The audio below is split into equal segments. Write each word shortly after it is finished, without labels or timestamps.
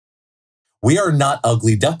We are not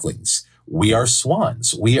ugly ducklings. We are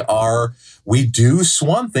swans. We do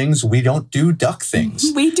swan things. We don't do duck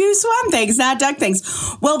things. We do swan things, not duck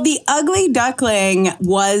things. Well, The Ugly Duckling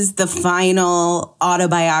was the final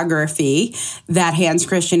autobiography that Hans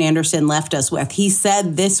Christian Andersen left us with. He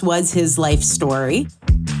said this was his life story.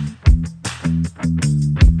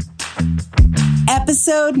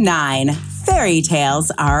 Episode 9, Fairy Tales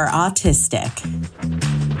Are Autistic.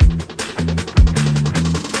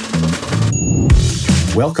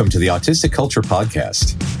 Welcome to the Autistic Culture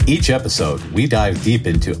Podcast. Each episode, we dive deep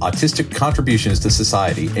into autistic contributions to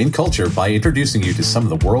society and culture by introducing you to some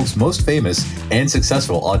of the world's most famous and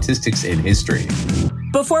successful autistics in history.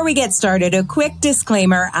 Before we get started, a quick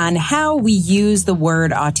disclaimer on how we use the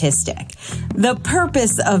word autistic. The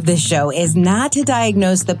purpose of this show is not to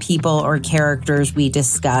diagnose the people or characters we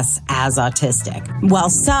discuss as autistic. While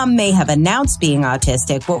some may have announced being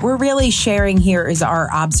autistic, what we're really sharing here is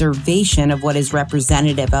our observation of what is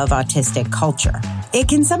representative of autistic culture. It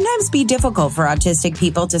can sometimes be difficult for autistic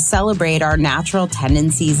people to celebrate our natural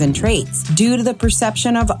tendencies and traits due to the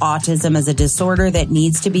perception of autism as a disorder that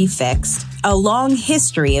needs to be fixed, a long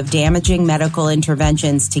history of damaging medical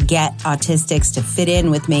interventions to get autistics to fit in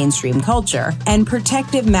with mainstream culture, and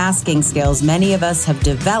protective masking skills many of us have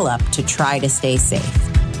developed to try to stay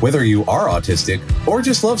safe. Whether you are autistic or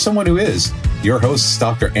just love someone who is, your hosts,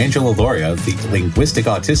 Dr. Angela Loria, the linguistic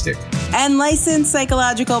autistic, and licensed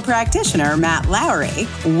psychological practitioner Matt Lowry,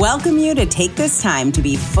 welcome you to take this time to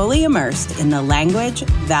be fully immersed in the language,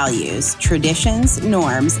 values, traditions,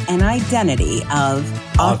 norms, and identity of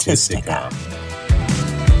Autistica.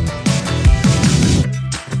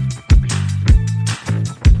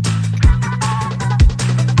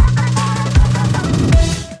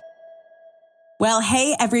 Well,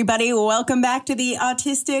 hey, everybody. Welcome back to the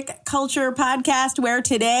Autistic Culture Podcast, where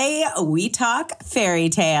today we talk fairy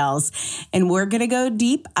tales. And we're going to go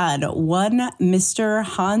deep on one Mr.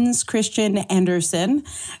 Hans Christian Andersen.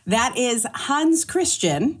 That is Hans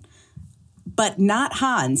Christian, but not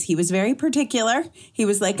Hans. He was very particular. He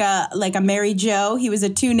was like a Mary Jo. He was a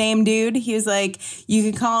two-name dude. He was like, you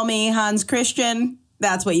can call me Hans Christian.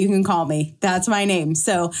 That's what you can call me. That's my name.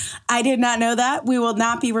 So I did not know that. We will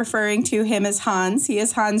not be referring to him as Hans. He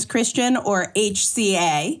is Hans Christian, or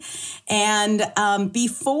HCA. And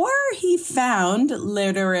before he found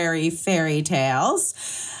literary fairy tales,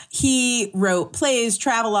 he wrote plays,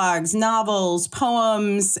 travelogues, novels,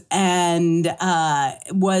 poems, and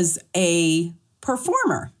was a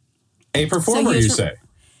performer. A performer, you say?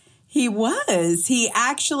 He was. He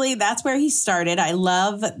actually, that's where he started. I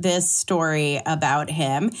love this story about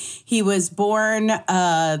him. He was born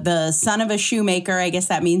the son of a shoemaker. I guess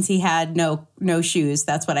that means he had no shoes.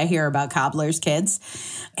 That's what I hear about cobblers' kids.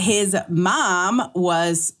 His mom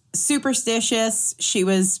was superstitious. She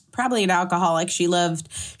was probably an alcoholic. She loved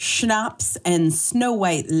schnapps and snow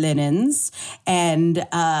white linens and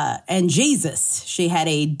Jesus. She had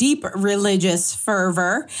a deep religious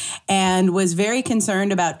fervor and was very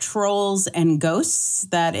concerned about trolls and ghosts.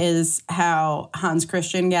 That is how Hans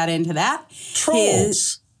Christian got into that.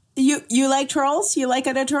 Trolls. You like trolls? You like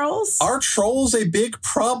a trolls? Are trolls a big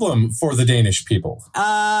problem for the Danish people?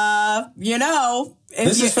 If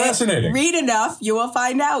is fascinating. Read enough, you will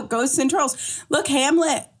find out. Ghosts and trolls. Look,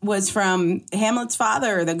 Hamlet was from Hamlet's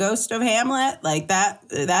father, the ghost of Hamlet. Like that.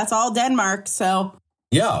 That's all Denmark. So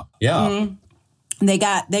yeah. Mm-hmm. They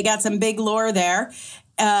got some big lore there.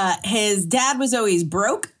 His dad was always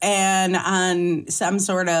broke and on some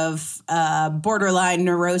sort of borderline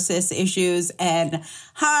neurosis issues. And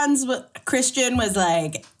Hans Christian was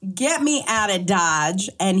like, get me out of Dodge.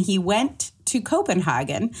 And he went to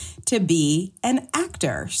Copenhagen to be an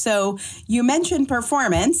actor. So you mentioned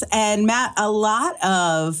performance, and Matt, a lot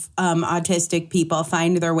of autistic people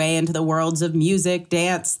find their way into the worlds of music,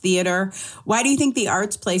 dance, theater. Why do you think the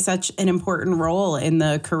arts play such an important role in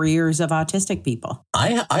the careers of autistic people?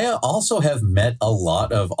 I also have met a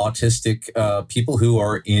lot of autistic people who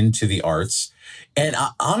are into the arts. And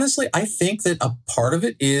honestly, I think that a part of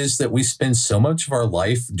it is that we spend so much of our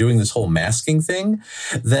life doing this whole masking thing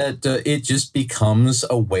that it just becomes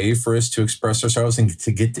a way for us to express ourselves and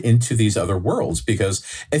to get into these other worlds. Because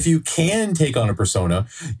if you can take on a persona,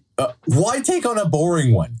 why take on a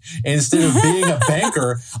boring one? Instead of being a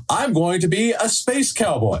banker, I'm going to be a space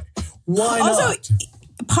cowboy. Why not?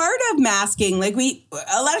 Part of masking, like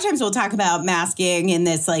a lot of times we'll talk about masking in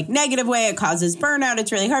this like negative way. It causes burnout.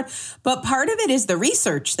 It's really hard. But part of it is the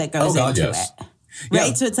research that goes into it. Right.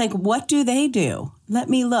 Yeah. So it's like, what do they do? Let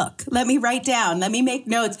me look. Let me write down. Let me make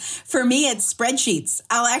notes. For me, it's spreadsheets.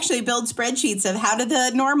 I'll actually build spreadsheets of how do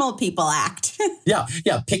the normal people act. Yeah.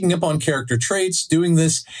 Picking up on character traits, doing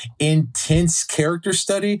this intense character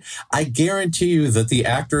study. I guarantee you that the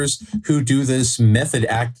actors who do this method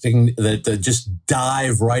acting that just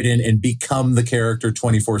dive right in and become the character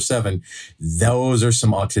 24/7, those are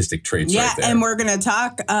some autistic traits right there. And we're going to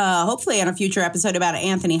talk hopefully on a future episode about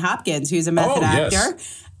Anthony Hopkins, who's a method actor.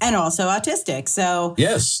 Yes. And also autistic. So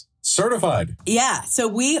yes, certified. Yeah. So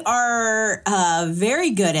we are very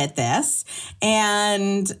good at this.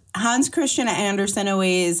 And Hans Christian Andersen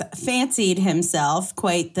always fancied himself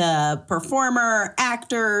quite the performer,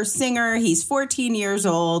 actor, singer. He's 14 years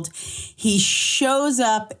old. He shows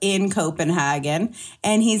up in Copenhagen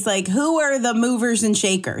and he's like, who are the movers and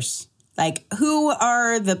shakers? Like, who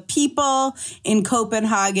are the people in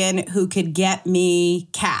Copenhagen who could get me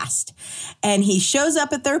cast? And he shows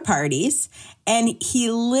up at their parties and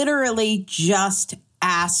he literally just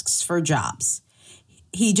asks for jobs.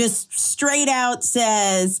 He just straight out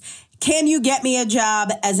says, can you get me a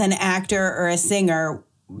job as an actor or a singer?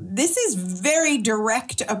 This is very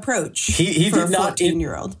direct approach He for did a not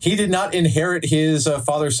 14-year-old. He did not inherit his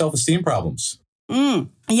father's self-esteem problems.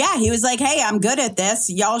 Yeah, he was like, hey, I'm good at this.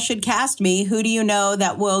 Y'all should cast me. Who do you know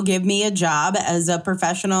that will give me a job as a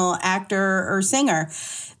professional actor or singer?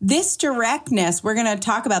 This directness, we're going to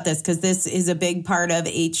talk about this because this is a big part of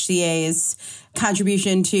HCA's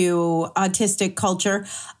contribution to autistic culture.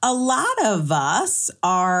 A lot of us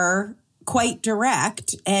are quite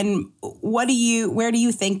direct. And where do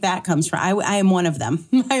you think that comes from? I am one of them.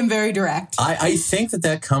 I am very direct. I think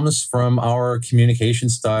that comes from our communication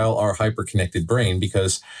style, our hyper-connected brain,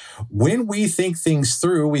 because when we think things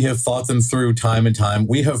through, we have thought them through time and time.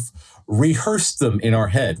 We have rehearsed them in our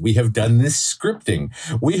head. We have done this scripting.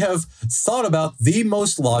 We have thought about the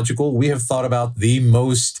most logical. We have thought about the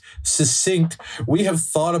most succinct. We have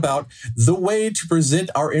thought about the way to present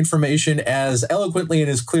our information as eloquently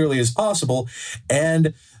and as clearly as possible.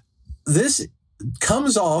 And this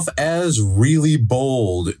comes off as really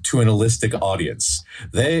bold to an Autistic audience.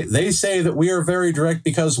 They say that we are very direct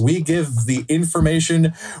because we give the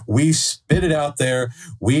information, we spit it out there,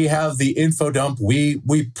 we have the info dump, we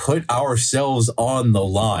put ourselves on the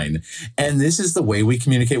line. And this is the way we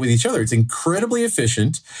communicate with each other. It's incredibly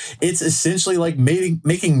efficient. It's essentially like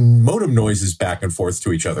making modem noises back and forth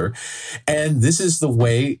to each other. And this is the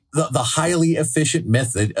way, the highly efficient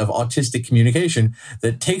method of autistic communication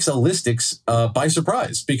that takes Aulistics by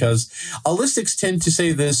surprise, because Aulistics tend to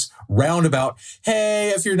say this roundabout,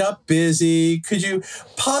 hey, if you're not busy, could you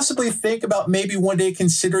possibly think about maybe one day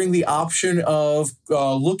considering the option of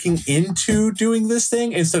looking into doing this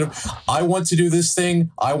thing instead of, I want to do this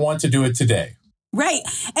thing, I want to do it today. Right.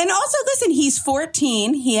 And also, listen, he's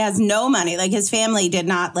 14. He has no money. Like, his family did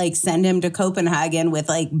not send him to Copenhagen with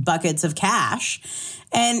buckets of cash.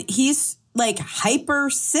 And he's hyper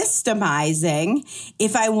systemizing.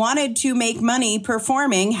 If I wanted to make money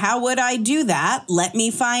performing, how would I do that? Let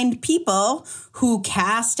me find people who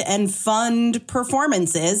cast and fund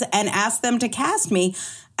performances and ask them to cast me.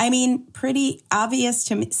 I mean, pretty obvious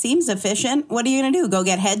to me. Seems efficient. What are you going to do? Go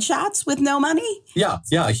get headshots with no money? Yeah.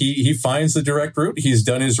 He finds the direct route. He's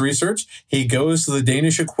done his research. He goes to the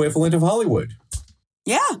Danish equivalent of Hollywood.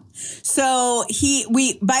 Yeah. So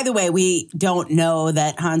by the way, we don't know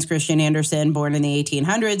that Hans Christian Andersen, born in the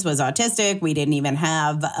 1800s, was autistic. We didn't even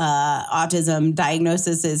have autism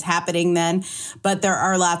diagnoses happening then. But there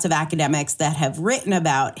are lots of academics that have written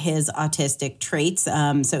about his autistic traits.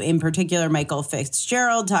 So in particular, Michael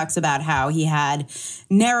Fitzgerald talks about how he had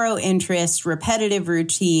narrow interests, repetitive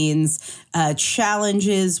routines,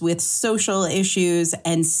 challenges with social issues,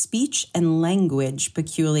 and speech and language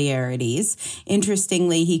peculiarities.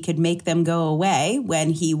 Interestingly, he could make them go away when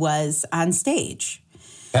he was on stage.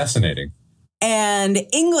 Fascinating. And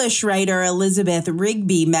English writer Elizabeth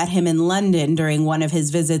Rigby met him in London during one of his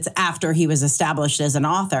visits after he was established as an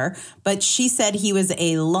author. But she said he was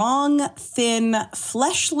a long, thin,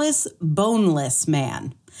 fleshless, boneless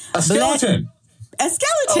man. A skeleton. A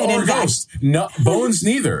skeleton, or in fact. ghost. No, bones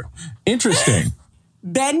neither. Interesting.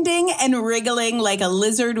 Bending and wriggling like a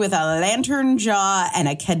lizard with a lantern jaw and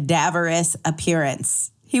a cadaverous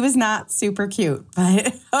appearance. He was not super cute,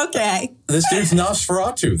 but okay. This dude's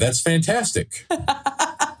Nosferatu. That's fantastic.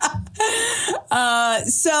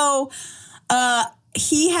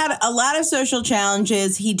 He had a lot of social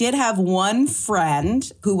challenges. He did have one friend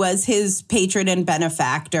who was his patron and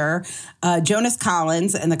benefactor, Jonas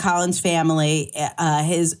Collins and the Collins family,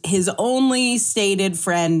 his only stated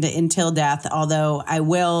friend until death, although I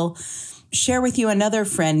will share with you another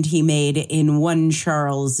friend he made in one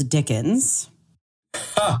Charles Dickens.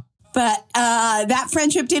 But that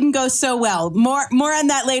friendship didn't go so well. More on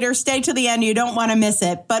that later. Stay to the end. You don't want to miss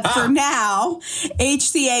it. But for now,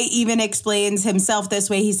 HCA even explains himself this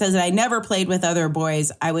way. He says, I never played with other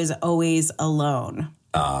boys. I was always alone.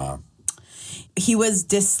 He was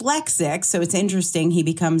dyslexic, so it's interesting he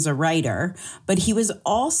becomes a writer, but he was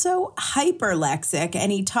also hyperlexic, and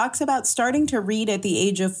he talks about starting to read at the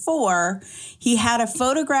age of 4. He had a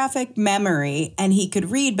photographic memory, and he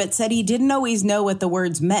could read, but said he didn't always know what the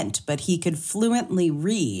words meant, but he could fluently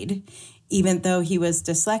read, even though he was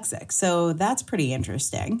dyslexic. So that's pretty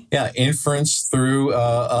interesting. Yeah, inference through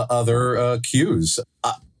other cues.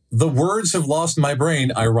 The words have lost my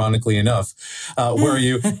brain, ironically enough. Where are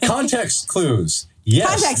you? Context clues. Yes.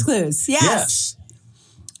 Context clues. Yes.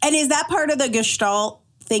 And is that part of the Gestalt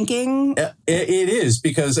thinking? It is,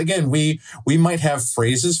 because, again, we might have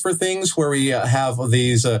phrases for things where we have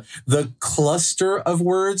these, the cluster of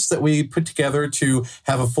words that we put together to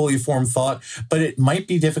have a fully formed thought, but it might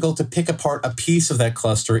be difficult to pick apart a piece of that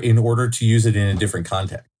cluster in order to use it in a different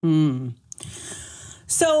context.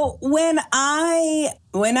 So when I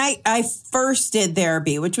first did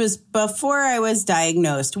therapy, which was before I was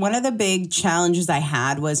diagnosed, one of the big challenges I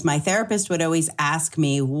had was my therapist would always ask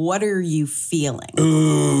me, what are you feeling?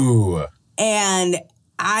 Ooh. And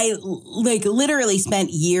I literally spent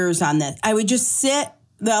years on this. I would just sit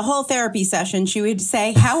the whole therapy session. She would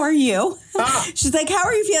say, how are you? She's like, how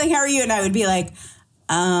are you feeling? How are you? And I would be like,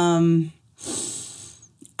 how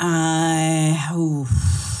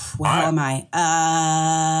am I?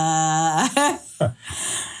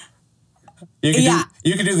 You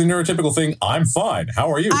can do the neurotypical thing. I'm fine.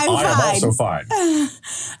 How are you? I am also fine.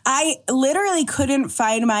 I literally couldn't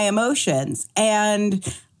find my emotions. And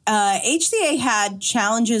HCA had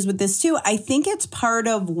challenges with this too. I think it's part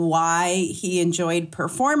of why he enjoyed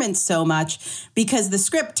performance so much, because the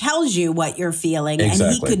script tells you what you're feeling. Exactly.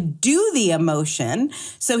 And he could do the emotion.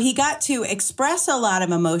 So he got to express a lot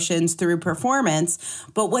of emotions through performance.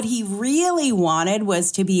 But what he really wanted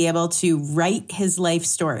was to be able to write his life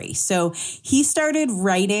story. So he started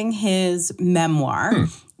writing his memoir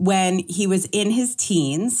when he was in his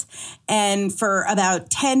teens. And for about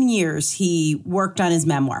 10 years, he worked on his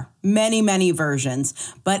memoir, many, many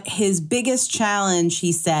versions. But his biggest challenge,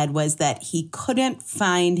 he said, was that he couldn't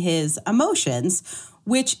find his emotions,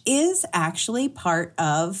 which is actually part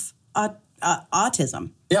of autism.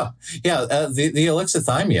 Yeah. The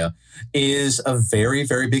alexithymia is a very,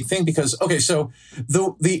 very big thing because, okay, so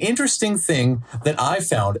the interesting thing that I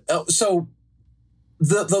found, the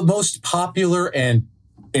most popular and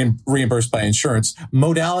reimbursed by insurance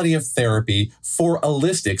modality of therapy for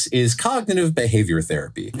Aulistics is cognitive behavior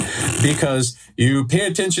therapy, because you pay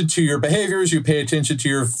attention to your behaviors, you pay attention to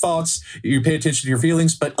your thoughts, you pay attention to your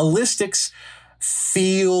feelings, but Aulistics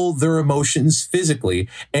feel their emotions physically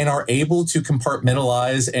and are able to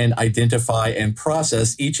compartmentalize and identify and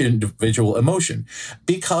process each individual emotion.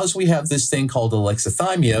 Because we have this thing called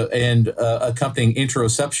alexithymia and accompanying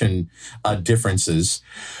interoception differences,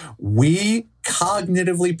 we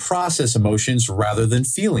cognitively process emotions rather than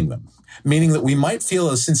feeling them, meaning that we might feel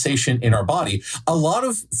a sensation in our body. A lot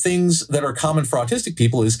of things that are common for autistic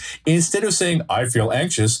people is, instead of saying, I feel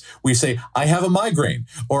anxious, we say, I have a migraine,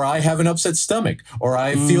 or I have an upset stomach, or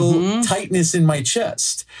I feel tightness in my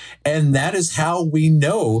chest. And that is how we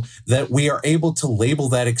know that we are able to label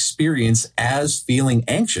that experience as feeling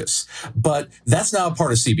anxious. But that's not a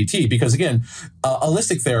part of CBT, because again,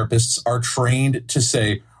 holistic therapists are trained to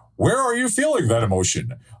say, where are you feeling that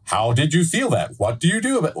emotion? How did you feel that? What do you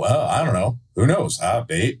do about it? Well, I don't know. Who knows?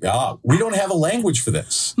 We don't have a language for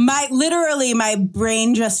this. My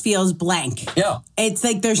brain just feels blank. Yeah. It's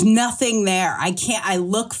like there's nothing there. I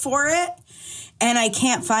look for it and I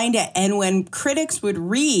can't find it. And when critics would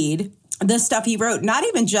read the stuff he wrote, not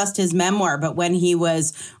even just his memoir, but when he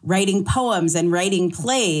was writing poems and writing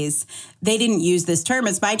plays, they didn't use this term.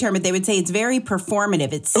 It's my term, but they would say it's very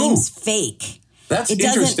performative. It seems fake. That's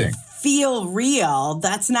interesting. It doesn't feel real.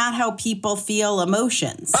 That's not how people feel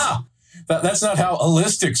emotions. That's not how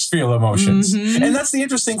Aulistics feel emotions. And that's the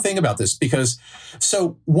interesting thing about this, because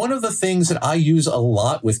so one of the things that I use a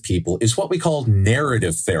lot with people is what we call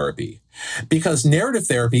narrative therapy. Because narrative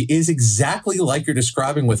therapy is exactly like you're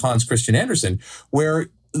describing with Hans Christian Andersen, where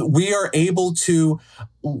we are able to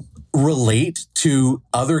relate to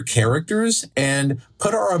other characters and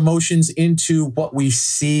put our emotions into what we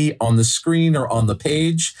see on the screen or on the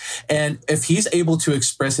page. And if he's able to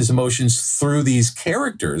express his emotions through these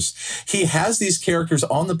characters, he has these characters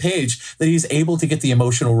on the page that he's able to get the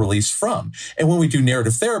emotional release from. And when we do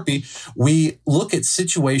narrative therapy, we look at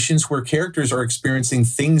situations where characters are experiencing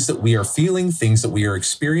things that we are feeling, things that we are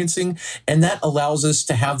experiencing. And that allows us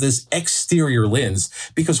to have this exterior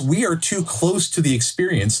lens because we are too close to the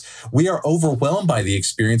experience. We are overwhelmed by the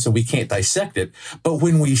experience and we can't dissect it. But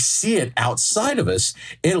when we see it outside of us,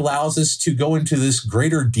 it allows us to go into this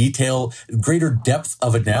greater detail, greater depth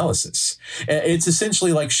of analysis. It's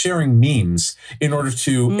essentially like sharing memes in order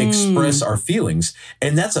to express our feelings.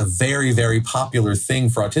 And that's a very, very popular thing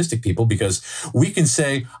for autistic people because we can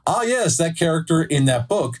say, oh, yes, that character in that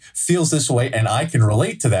book feels this way, and I can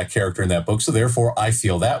relate to that character in that book, so therefore I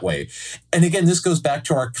feel that way. And again, this goes back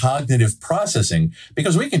to our cognitive processing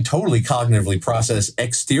because we can totally cognitively process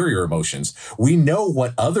exterior emotions. We know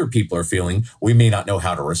what other people are feeling. We may not know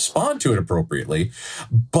how to respond to it appropriately,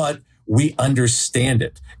 but we understand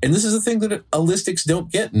it. And this is the thing that holistics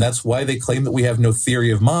don't get. And that's why they claim that we have no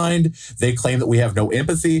theory of mind. They claim that we have no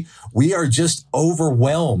empathy. We are just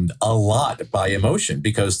overwhelmed a lot by emotion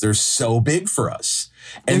because they're so big for us.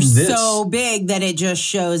 And they're so big that it just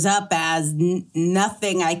shows up as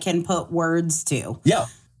nothing I can put words to. Yeah.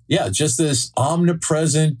 Yeah. Just this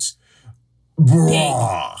omnipresent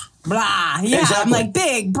blah. Blah. Yeah. Exactly. I'm like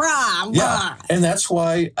big, blah, blah. Yeah. And that's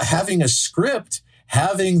why having a script,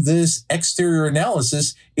 having this exterior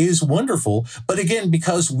analysis is wonderful. But again,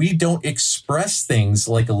 because we don't express things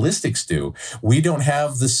like holistics do, we don't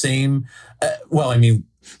have the same,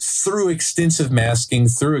 through extensive masking,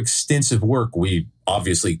 through extensive work, we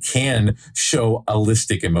obviously can show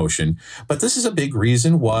holistic emotion. But this is a big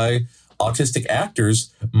reason why autistic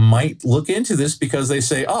actors might look into this because they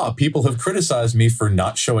say, people have criticized me for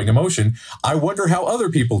not showing emotion. I wonder how other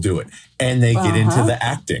people do it. And they get into the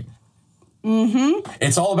acting. Mm-hmm.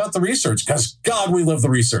 It's all about the research because, God, we love the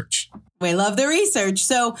research. We love the research.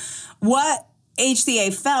 So what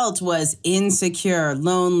HCA felt was insecure,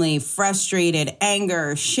 lonely, frustrated,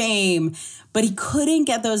 anger, shame, but he couldn't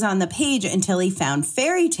get those on the page until he found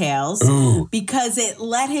fairy tales because it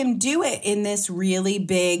let him do it in this really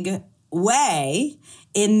big way,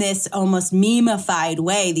 in this almost memified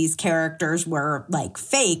way. These characters were like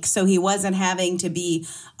fake, so he wasn't having to be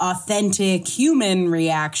authentic human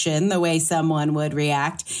reaction the way someone would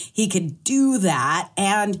react. He could do that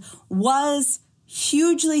and was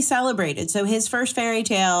hugely celebrated. So his first fairy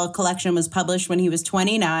tale collection was published when he was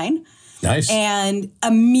 29. Nice. And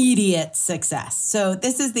immediate success. So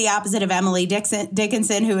this is the opposite of Emily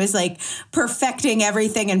Dickinson, who is like perfecting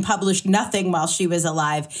everything and published nothing while she was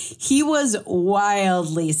alive. He was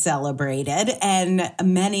wildly celebrated, and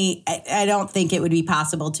I don't think it would be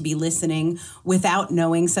possible to be listening without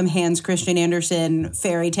knowing some Hans Christian Andersen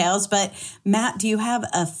fairy tales. But Matt, do you have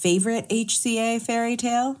a favorite HCA fairy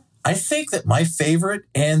tale? I think that my favorite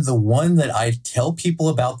and the one that I tell people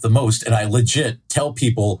about the most, and I legit tell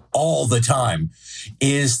people all the time,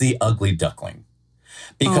 is The Ugly Duckling.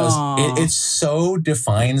 Because it so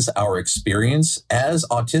defines our experience as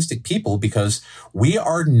autistic people because we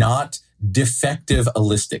are not defective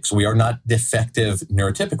holistics. We are not defective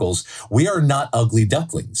neurotypicals. We are not ugly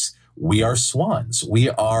ducklings. We are swans. We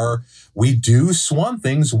do swan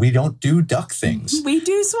things. We don't do duck things. We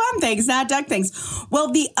do swan things, not duck things.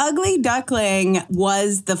 Well, The Ugly Duckling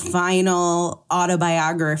was the final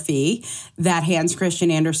autobiography that Hans Christian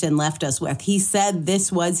Andersen left us with. He said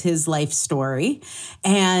this was his life story.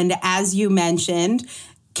 And as you mentioned,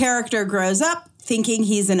 character grows up thinking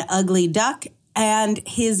he's an ugly duck, and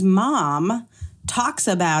his mom talks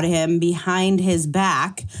about him behind his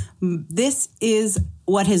back. This is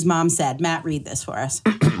what his mom said. Matt, read this for us.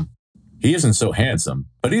 He isn't so handsome,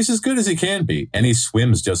 but he's as good as he can be, and he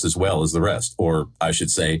swims just as well as the rest, or I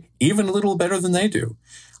should say, even a little better than they do.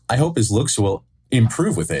 I hope his looks will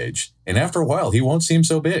improve with age, and after a while, he won't seem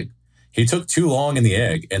so big. He took too long in the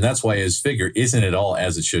egg, and that's why his figure isn't at all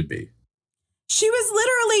as it should be. She was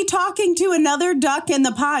literally talking to another duck in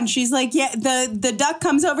the pond. She's like, yeah, the duck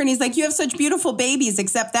comes over and he's like, you have such beautiful babies,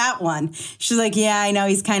 except that one. She's like, yeah, I know,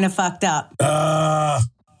 he's kind of fucked up. Ouch.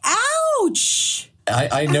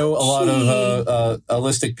 I know a lot of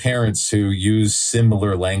holistic parents who use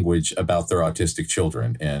similar language about their autistic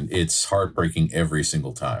children, and it's heartbreaking every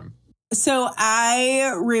single time. So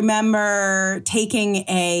I remember taking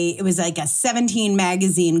it was like a 17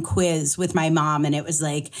 magazine quiz with my mom. And it was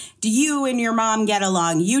like, do you and your mom get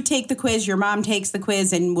along? You take the quiz, your mom takes the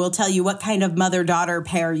quiz, and we'll tell you what kind of mother-daughter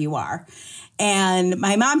pair you are. And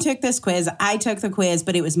my mom took this quiz. I took the quiz,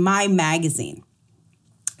 but it was my magazine.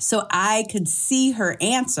 So I could see her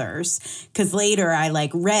answers because later I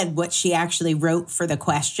read what she actually wrote for the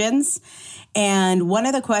questions. And one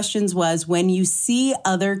of the questions was, when you see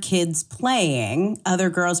other kids playing, other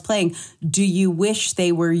girls playing, do you wish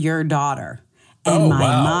they were your daughter? And my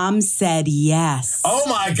mom said yes. Oh,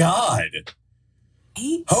 my God.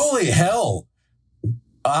 Right? Holy hell.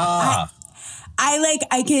 I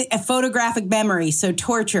get a photographic memory, so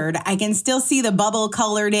tortured. I can still see the bubble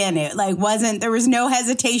colored in. It there was no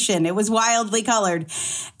hesitation. It was wildly colored.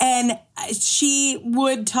 And she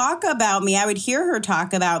would talk about me. I would hear her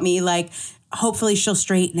talk about me hopefully she'll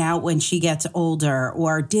straighten out when she gets older.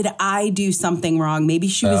 Or did I do something wrong? Maybe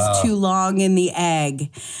she was too long in the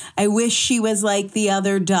egg. I wish she was like the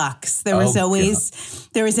other ducks. There was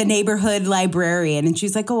a neighborhood librarian, and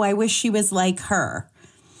she's like, oh, I wish she was like her.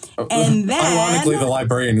 And then, ironically, the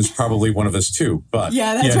librarian is probably one of us too. But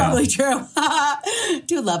yeah, that's probably true.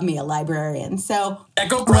 Do love me a librarian. So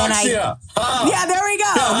echopraxia. Yeah, there we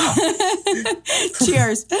go.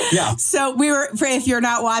 Cheers. Yeah. So if you're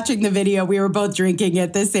not watching the video, we were both drinking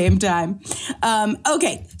at the same time.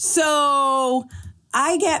 Okay, so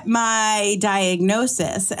I get my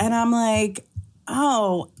diagnosis, and I'm like,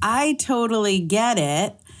 oh, I totally get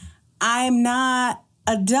it. I'm not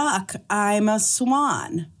a duck. I'm a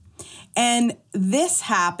swan. And this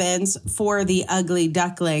happens for the ugly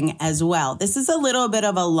duckling as well. This is a little bit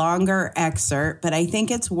of a longer excerpt, but I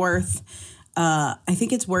think it's worth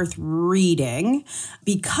reading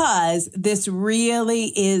because this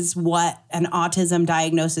really is what an autism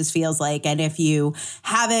diagnosis feels like. And if you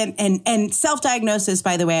haven't, and self-diagnosis,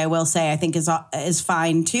 by the way, I will say, I think is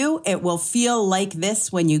fine too. It will feel like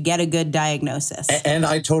this when you get a good diagnosis. And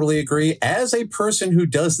I totally agree. As a person who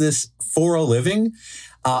does this for a living,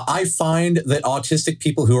 I find that autistic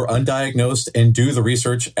people who are undiagnosed and do the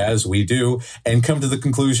research as we do and come to the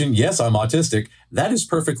conclusion, yes, I'm autistic, that is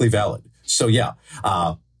perfectly valid. So, yeah.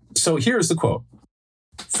 So here's the quote.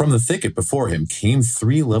 From the thicket before him came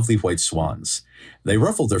 3 lovely white swans. They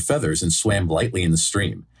ruffled their feathers and swam lightly in the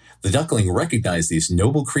stream. The duckling recognized these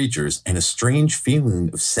noble creatures, and a strange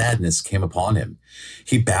feeling of sadness came upon him.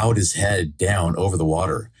 He bowed his head down over the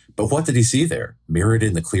water. But what did he see there, mirrored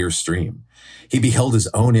in the clear stream? He beheld his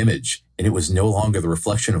own image, and it was no longer the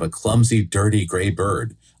reflection of a clumsy, dirty gray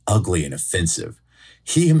bird, ugly and offensive.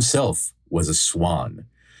 He himself was a swan.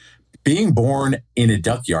 Being born in a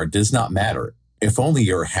duck yard does not matter, if only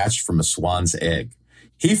you're hatched from a swan's egg.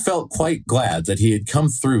 He felt quite glad that he had come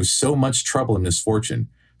through so much trouble and misfortune,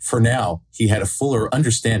 for now he had a fuller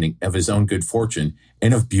understanding of his own good fortune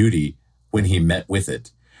and of beauty when he met with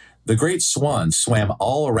it. The great swans swam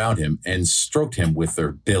all around him and stroked him with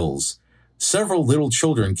their bills. Several little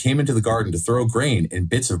children came into the garden to throw grain and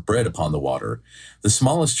bits of bread upon the water. The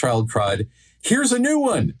smallest child cried, "Here's a new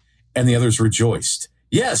one!" And the others rejoiced.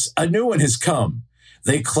 "Yes, a new one has come."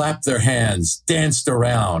 They clapped their hands, danced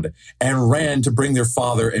around, and ran to bring their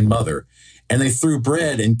father and mother. And they threw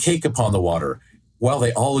bread and cake upon the water, while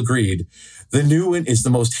they all agreed, "The new one is the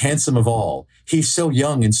most handsome of all. He's so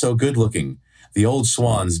young and so good-looking." The old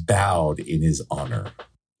swans bowed in his honor.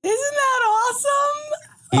 Isn't that awesome?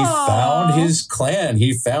 He found his clan.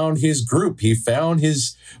 He found his group. He found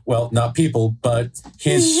his, well, not people, but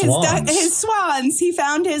his swans. His swans. He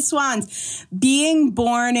found his swans. Being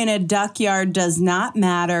born in a duck yard does not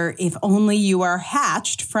matter if only you are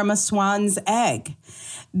hatched from a swan's egg.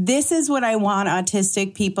 This is what I want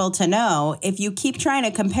autistic people to know. If you keep trying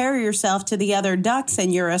to compare yourself to the other ducks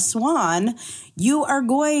and you're a swan, you are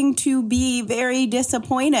going to be very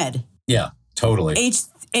disappointed. Yeah, totally.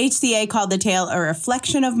 HCA called the tale a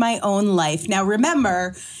reflection of my own life. Now,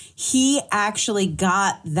 remember, he actually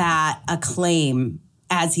got that acclaim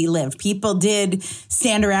as he lived. People did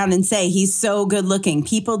stand around and say, he's so good looking.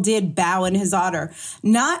 People did bow in his honor.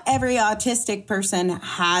 Not every autistic person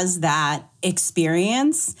has that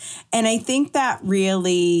experience. And I think that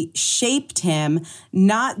really shaped him,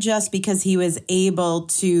 not just because he was able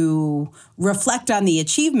to reflect on the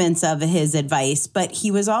achievements of his advice, but he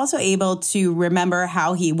was also able to remember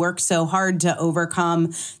how he worked so hard to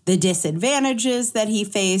overcome the disadvantages that he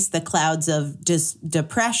faced, the clouds of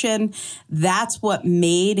depression. That's what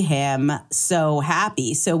made him so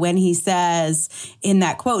happy. So when he says in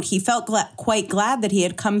that quote, he felt quite glad that he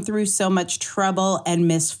had come through so much trouble and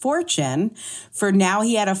misfortune, for now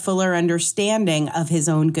he had a fuller understanding of his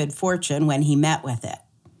own good fortune when he met with it.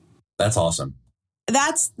 That's awesome.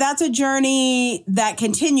 That's a journey that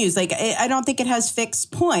continues. I don't think it has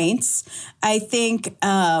fixed points. I think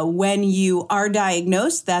when you are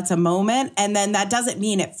diagnosed, that's a moment. And then that doesn't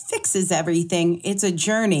mean it fixes everything. It's a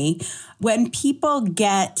journey. When people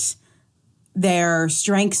get their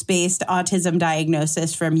strengths-based autism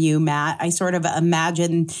diagnosis from you, Matt. I sort of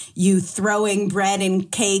imagine you throwing bread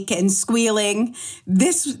and cake and squealing.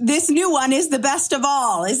 This new one is the best of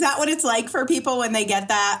all. Is that what it's like for people when they get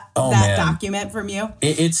that document from you?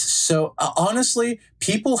 It's so, honestly,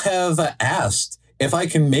 people have asked if I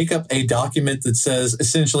can make up a document that says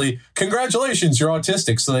essentially, congratulations, you're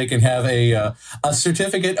autistic, so they can have a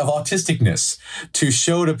certificate of autisticness to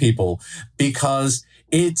show to people, because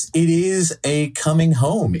it is a coming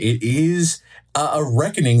home. It is a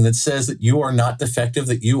reckoning that says that you are not defective,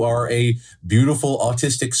 that you are a beautiful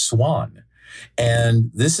autistic swan.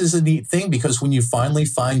 And this is a neat thing, because when you finally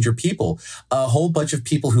find your people, a whole bunch of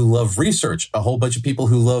people who love research, a whole bunch of people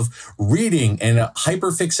who love reading and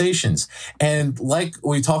hyperfixations. And like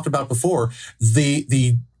we talked about before,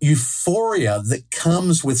 the euphoria that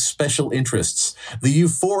comes with special interests, the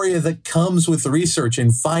euphoria that comes with research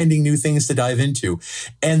and finding new things to dive into,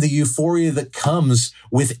 and the euphoria that comes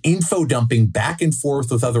with info dumping back and forth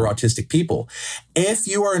with other autistic people. If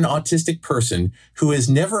you are an autistic person who has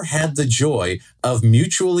never had the joy of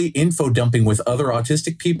mutually info dumping with other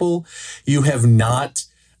autistic people, you have not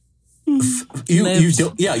you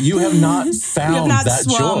have not found that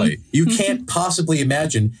joy. You can't possibly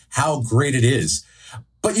imagine how great it is.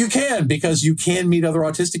 But you can, because you can meet other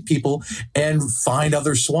autistic people and find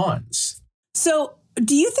other swans. So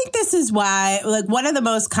do you think this is why, like, one of the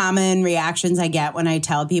most common reactions I get when I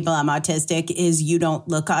tell people I'm autistic is you don't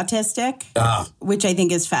look autistic, which I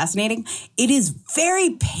think is fascinating. It is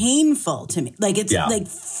very painful to me. Like, it's like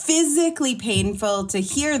physically painful to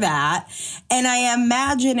hear that. And I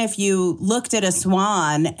imagine if you looked at a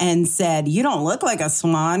swan and said, you don't look like a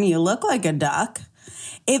swan, you look like a duck,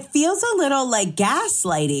 it feels a little like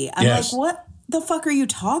gaslighty. I'm like, what the fuck are you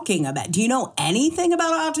talking about? Do you know anything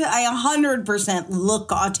about autism? I 100% look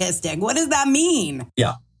autistic. What does that mean?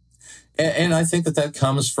 Yeah. And I think that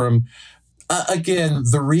comes from, again,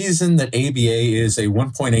 the reason that ABA is a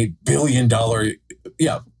 $1.8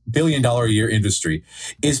 billion a year industry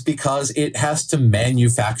is because it has to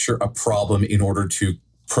manufacture a problem in order to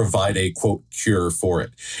provide a, quote, cure for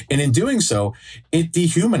it. And in doing so, it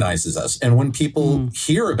dehumanizes us. And when people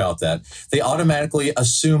hear about that, they automatically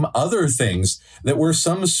assume other things, that we're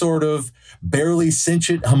some sort of barely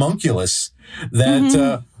sentient homunculus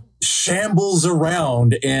that shambles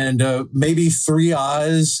around and maybe 3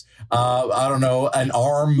 eyes, I don't know, an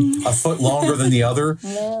arm a foot longer than the other.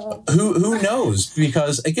 Who knows?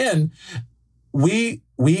 Because again, we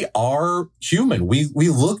are human. We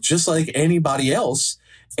look just like anybody else.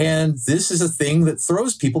 And this is a thing that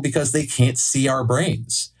throws people because they can't see our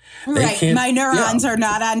brains. Right. My neurons are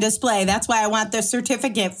not on display. That's why I want the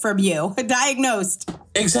certificate from you. Diagnosed.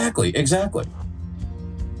 Exactly.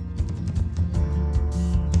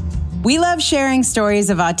 We love sharing stories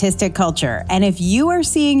of autistic culture. And if you are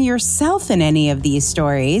seeing yourself in any of these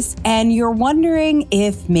stories and you're wondering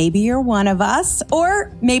if maybe you're one of us,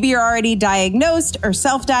 or maybe you're already diagnosed or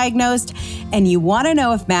self-diagnosed, and you want to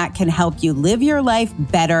know if Matt can help you live your life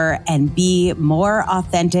better and be more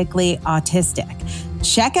authentically autistic,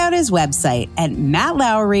 check out his website at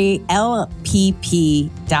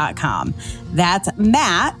mattlowrylpp.com. That's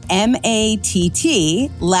Matt,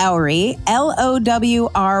 M-A-T-T, Lowry,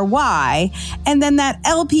 L-O-W-R-Y. And then that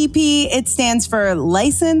LPP, it stands for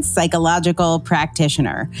Licensed Psychological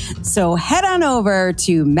Practitioner. So head on over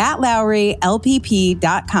to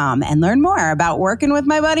mattlowrylpp.com and learn more about working with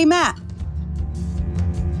my buddy Matt.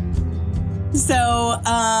 So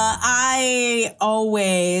I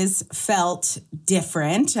always felt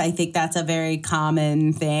different. I think that's a very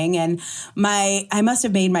common thing. And I must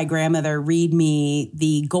have made my grandmother read me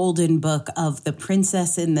the Golden Book of The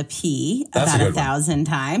Princess and the Pea about 1,000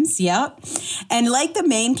 times. Yep. And like the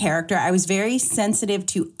main character, I was very sensitive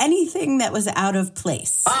to anything that was out of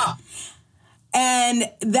place. And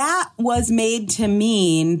that was made to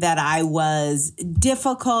mean that I was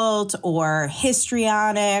difficult or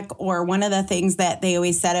histrionic, or one of the things that they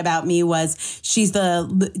always said about me was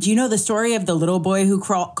do you know the story of the little boy who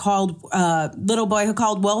cried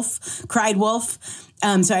wolf?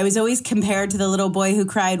 So I was always compared to the little boy who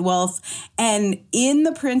cried wolf. And in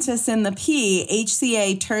The Princess and the Pea,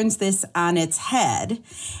 HCA turns this on its head.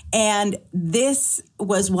 And this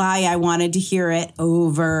was why I wanted to hear it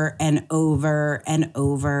over and over and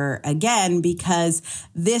over again, because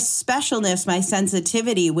this specialness, my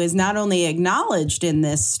sensitivity, was not only acknowledged in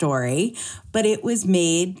this story, but it was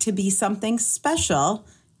made to be something special.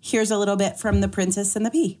 Here's a little bit from The Princess and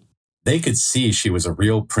the Pea. They could see she was a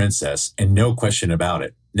real princess, and no question about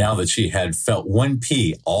it, now that she had felt one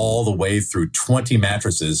pea all the way through 20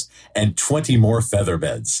 mattresses and 20 more feather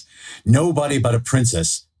beds. Nobody but a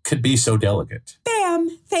princess could be so delicate.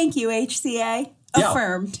 Bam. Thank you, HCA.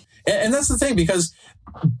 Affirmed. And that's the thing, because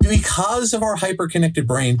of our hyperconnected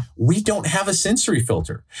brain, we don't have a sensory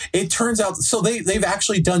filter. It turns out, so they've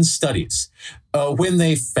actually done studies. When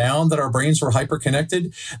they found that our brains were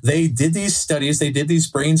hyperconnected, they did these studies, they did these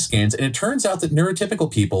brain scans, and it turns out that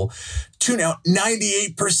neurotypical people tune out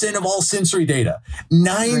 98% of all sensory data.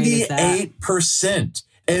 98%.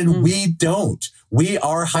 And we don't. We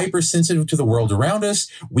are hypersensitive to the world around us.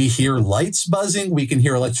 We hear lights buzzing. We can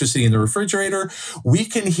hear electricity in the refrigerator. We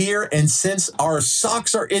can hear and sense our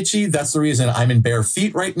socks are itchy. That's the reason I'm in bare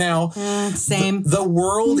feet right now. Same. The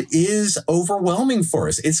world is overwhelming for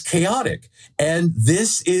us. It's chaotic. And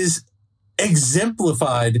this is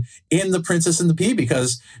exemplified in The Princess and the Pea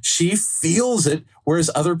because she feels it,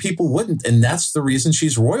 whereas other people wouldn't. And that's the reason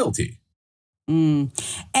she's royalty. And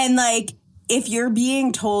like, if you're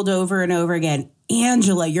being told over and over again,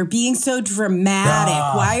 Angela, you're being so dramatic.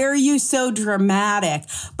 Why are you so dramatic?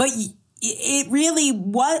 But it really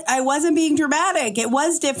was, I wasn't being dramatic. It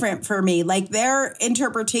was different for me. Like, their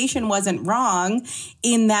interpretation wasn't wrong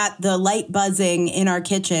in that the light buzzing in our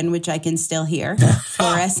kitchen, which I can still hear,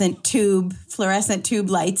 fluorescent tube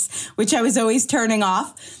lights, which I was always turning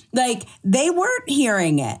off. Like, they weren't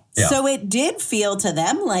hearing it. Yeah. So it did feel to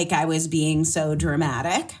them like I was being so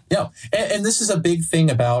dramatic. Yeah. And this is a big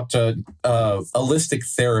thing about holistic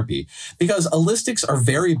therapy, because holistics are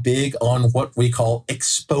very big on what we call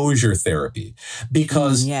exposure therapy,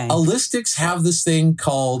 because holistics have this thing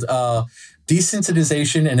called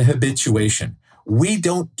desensitization and habituation. We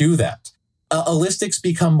don't do that. Holistics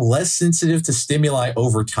become less sensitive to stimuli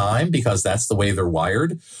over time because that's the way they're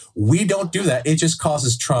wired. We don't do that. It just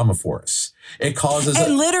causes trauma for us. It causes...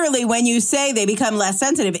 And literally, when you say they become less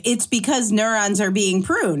sensitive, it's because neurons are being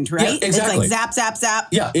pruned, right? Yeah, exactly. It's like zap, zap, zap.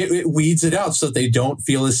 Yeah, it weeds it out so that they don't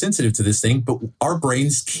feel as sensitive to this thing. But our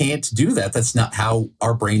brains can't do that. That's not how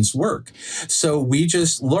our brains work. So we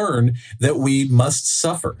just learn that we must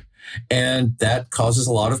suffer. And that causes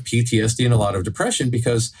a lot of PTSD and a lot of depression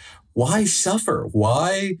because... Why suffer?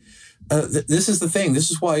 Why? This is the thing. This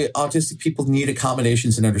is why autistic people need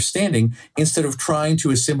accommodations and understanding instead of trying to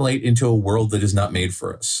assimilate into a world that is not made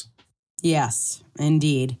for us. Yes,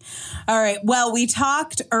 indeed. All right. Well, we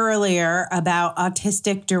talked earlier about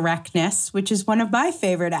autistic directness, which is one of my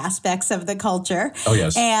favorite aspects of the culture. Oh,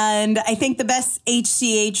 yes. And I think the best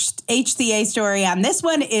HCA story on this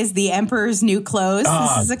one is The Emperor's New Clothes.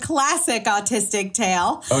 This is a classic autistic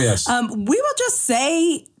tale. Oh, yes. We will just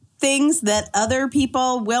say things that other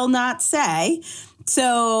people will not say.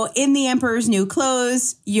 So in The Emperor's New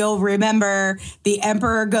Clothes, you'll remember the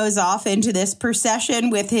emperor goes off into this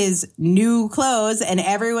procession with his new clothes, and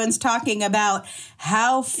everyone's talking about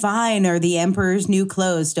how fine are the emperor's new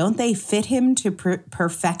clothes. Don't they fit him to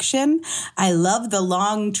perfection? I love the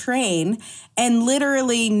long train. And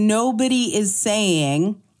literally nobody is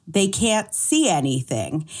saying they can't see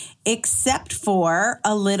anything except for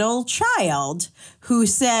a little child who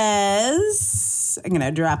says, I'm going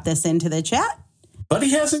to drop this into the chat. But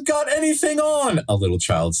he hasn't got anything on, a little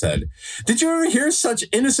child said. Did you ever hear such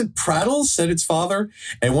innocent prattles, said its father.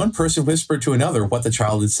 And one person whispered to another what the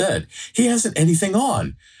child had said. He hasn't anything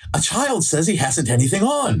on. A child says he hasn't anything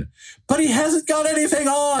on. But he hasn't got anything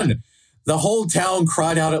on. The whole town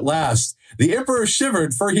cried out at last. The emperor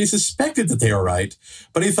shivered, for he suspected that they were right.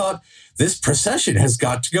 But he thought, this procession has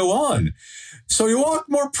got to go on. So he walked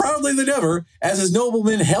more proudly than ever as his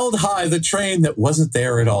noblemen held high the train that wasn't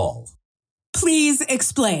there at all. Please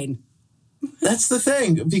explain. That's the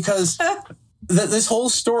thing, because this whole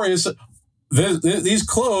story is these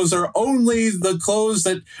clothes are only the clothes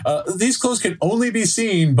that these clothes can only be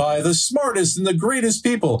seen by the smartest and the greatest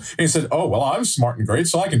people. And he said, oh, well, I'm smart and great,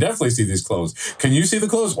 so I can definitely see these clothes. Can you see the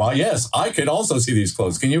clothes? Well, yes, I can also see these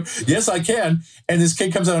clothes. Can you? Yes, I can. And this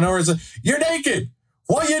kid comes out of nowhere and says, you're naked.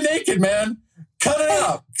 Why are you naked, man? Cut it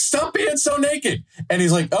out. Stop being so naked. And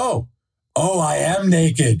he's like, oh, I am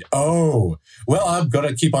naked. Oh, well, I'm going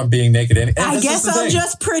to keep on being naked. And I guess I'll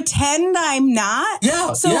just pretend I'm not.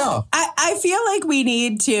 Yeah. So yeah. I feel like we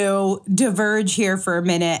need to diverge here for a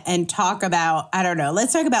minute and talk about, I don't know,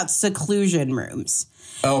 let's talk about seclusion rooms.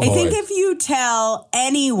 Oh, boy. I think if you tell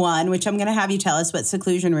anyone, which I'm going to have you tell us what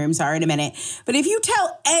seclusion rooms are in a minute, but if you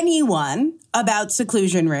tell anyone about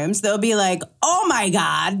seclusion rooms, they'll be like, oh my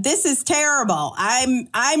God, this is terrible.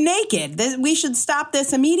 I'm naked. We should stop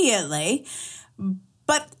this immediately.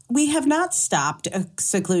 But we have not stopped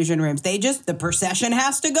seclusion rooms. The procession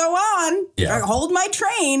has to go on. Yeah. Hold my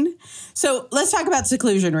train. So let's talk about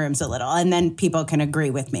seclusion rooms a little, and then people can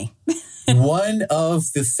agree with me. One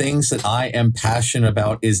of the things that I am passionate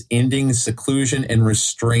about is ending seclusion and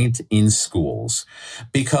restraint in schools,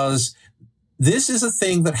 because this is a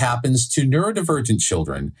thing that happens to neurodivergent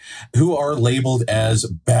children who are labeled as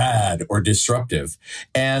bad or disruptive.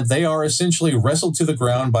 And they are essentially wrestled to the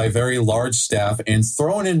ground by very large staff and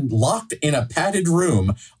thrown in, locked in a padded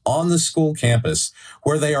room on the school campus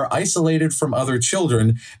where they are isolated from other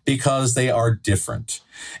children because they are different.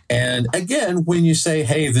 And again, when you say,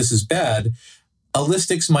 hey, this is bad,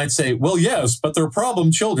 Aulistics might say, well, yes, but they're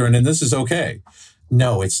problem children and this is okay.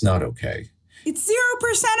 No, it's not okay. It's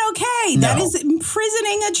 0% okay. No. That is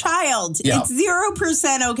imprisoning a child. Yeah. It's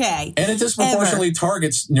 0% okay. And it disproportionately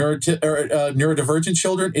targets neurodivergent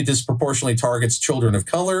children. It disproportionately targets children of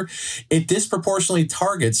color. It disproportionately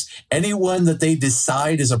targets anyone that they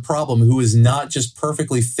decide is a problem who is not just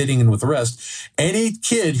perfectly fitting in with the rest. Any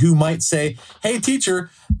kid who might say, hey,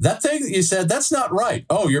 teacher, that thing that you said, that's not right.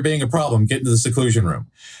 Oh, you're being a problem. Get into the seclusion room.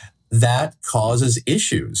 That causes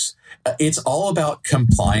issues. It's all about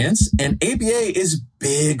compliance, and ABA is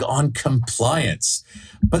big on compliance.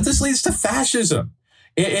 But this leads to fascism.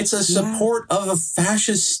 It's a support of a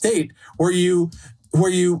fascist state where you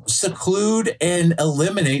seclude and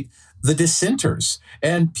eliminate the dissenters.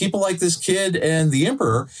 And people like this kid and the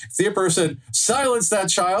emperor, if the emperor said, silence that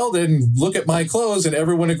child and look at my clothes, and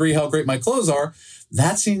everyone agree how great my clothes are,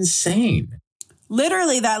 that's insane.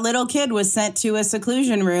 Literally, that little kid was sent to a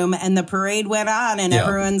seclusion room and the parade went on and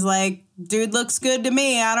everyone's like, dude looks good to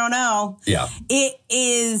me. I don't know. Yeah. It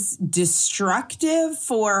is destructive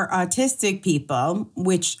for autistic people,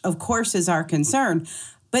 which of course is our concern.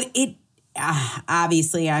 But it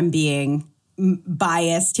obviously I'm being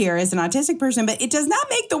biased here as an autistic person, but it does not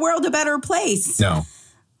make the world a better place. No.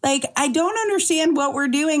 Like, I don't understand what we're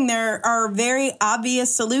doing. There are very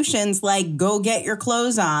obvious solutions like go get your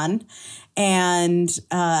clothes on. And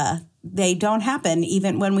they don't happen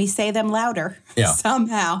even when we say them louder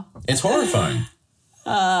somehow. It's horrifying.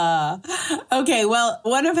 Okay, well,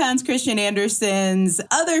 one of Hans Christian Andersen's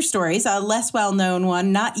other stories, a less well-known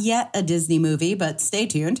one, not yet a Disney movie, but stay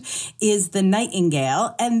tuned, is The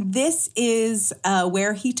Nightingale. And this is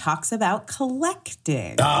where he talks about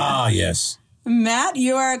collecting. Ah, yes. Matt,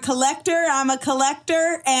 you are a collector. I'm a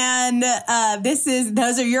collector. And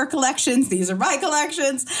those are your collections. These are my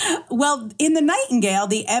collections. Well, in The Nightingale,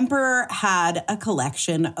 the emperor had a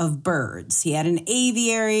collection of birds. He had an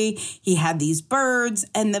aviary. He had these birds.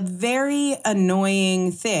 And the very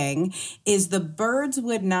annoying thing is the birds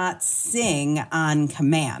would not sing on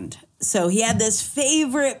command. So he had this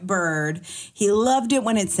favorite bird. He loved it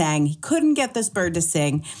when it sang. He couldn't get this bird to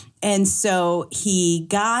sing. And so he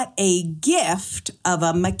got a gift of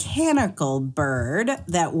a mechanical bird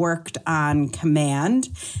that worked on command.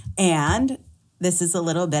 And this is a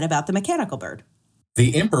little bit about the mechanical bird.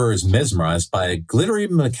 The emperor is mesmerized by a glittery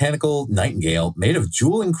mechanical nightingale made of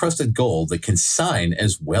jewel-encrusted gold that can sign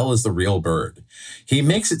as well as the real bird. He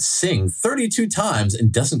makes it sing 32 times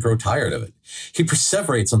and doesn't grow tired of it. He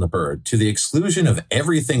perseverates on the bird to the exclusion of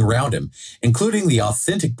everything around him, including the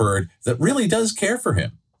authentic bird that really does care for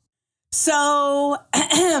him. So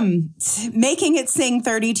making it sing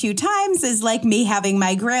 32 times is like me having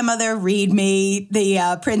my grandmother read me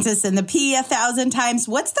The Princess and the Pea 1,000 times.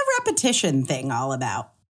 What's the repetition thing all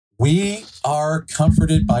about? We are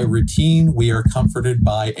comforted by routine. We are comforted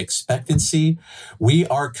by expectancy. We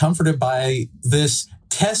are comforted by this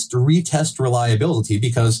test, retest reliability,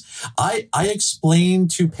 because I explain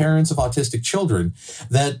to parents of autistic children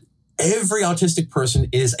that every autistic person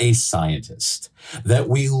is a scientist, that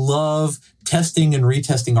we love testing and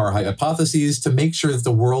retesting our hypotheses to make sure that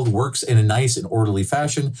the world works in a nice and orderly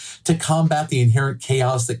fashion to combat the inherent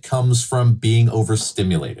chaos that comes from being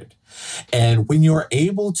overstimulated. And when you're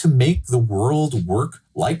able to make the world work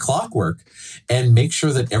like clockwork and make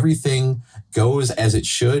sure that everything goes as it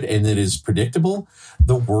should and it is predictable,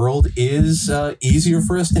 the world is easier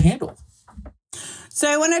for us to handle. So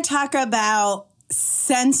I want to talk about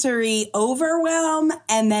sensory overwhelm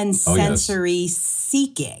and then sensory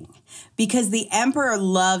seeking, because the emperor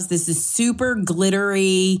loves this. Is super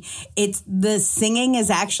glittery. The singing is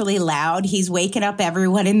actually loud. He's waking up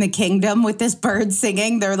everyone in the kingdom with this bird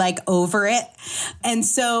singing. They're like over it. And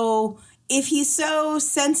so if he's so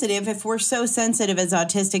sensitive, if we're so sensitive as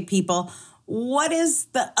autistic people, what is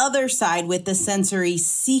the other side with the sensory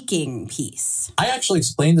seeking piece? I actually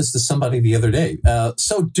explained this to somebody the other day.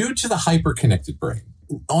 So due to the hyperconnected brain,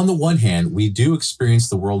 on the one hand, we do experience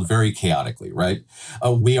the world very chaotically, right?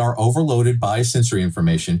 We are overloaded by sensory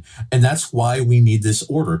information, and that's why we need this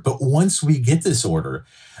order. But once we get this order,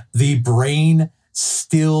 the brain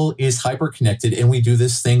still is hyperconnected, and we do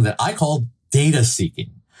this thing that I call data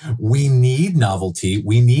seeking. We need novelty.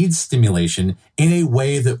 We need stimulation in a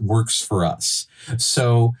way that works for us.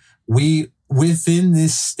 So within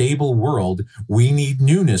this stable world, we need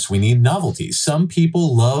newness. We need novelty. Some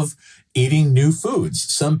people love eating new foods.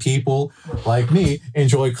 Some people, like me,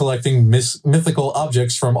 enjoy collecting mythical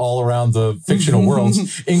objects from all around the fictional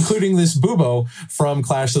worlds, including this Bubo from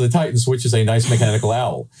Clash of the Titans, which is a nice mechanical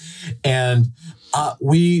owl. And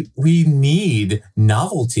we need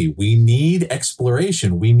novelty. We need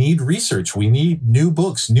exploration. We need research. We need new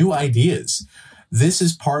books, new ideas. This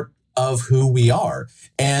is part of who we are.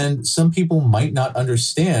 And some people might not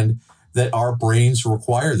understand that our brains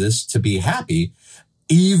require this to be happy,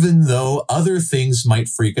 even though other things might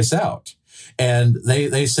freak us out. And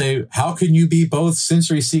they say, how can you be both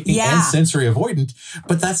sensory seeking and sensory avoidant?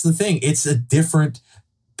 But that's the thing. It's a different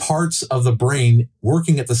parts of the brain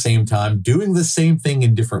working at the same time, doing the same thing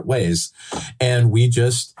in different ways. And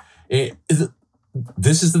this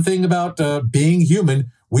is the thing about being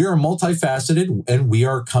human. We are multifaceted and we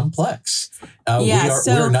are complex. We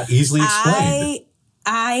are not easily explained.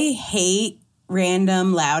 I hate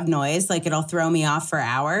random loud noise. Like, it'll throw me off for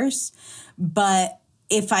hours. But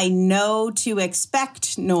if I know to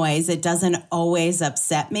expect noise, it doesn't always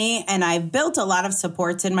upset me. And I've built a lot of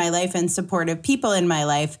supports in my life and supportive people in my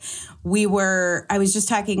life. I was just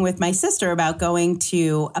talking with my sister about going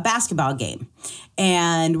to a basketball game.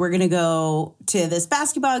 And we're going to go to this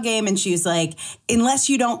basketball game. And she's like, unless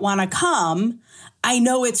you don't want to come, I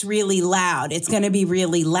know it's really loud. It's going to be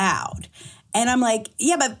really loud. And I'm like,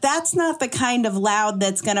 yeah, but that's not the kind of loud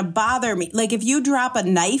that's going to bother me. Like, if you drop a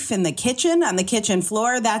knife in the kitchen, on the kitchen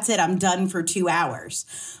floor, that's it. I'm done for 2 hours.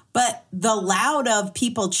 But the loud of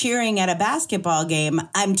people cheering at a basketball game,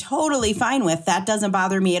 I'm totally fine with. That doesn't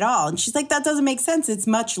bother me at all. And she's like, that doesn't make sense. It's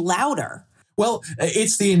much louder. Well,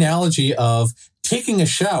 it's the analogy of taking a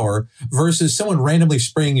shower versus someone randomly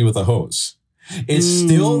spraying you with a hose. It's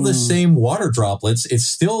still the same water droplets. It's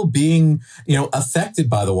still being, affected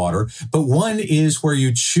by the water. But one is where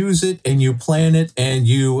you choose it and you plan it and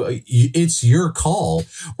it's your call.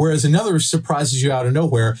 Whereas another surprises you out of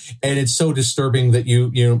nowhere. And it's so disturbing that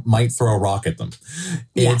you might throw a rock at them.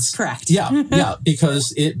 Yes, correct. Yeah,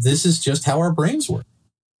 because this is just how our brains work.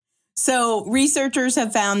 So researchers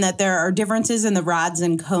have found that there are differences in the rods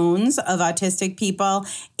and cones of autistic people.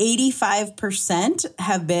 85%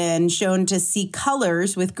 have been shown to see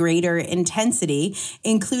colors with greater intensity,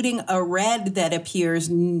 including a red that appears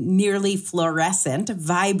nearly fluorescent,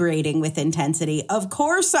 vibrating with intensity. Of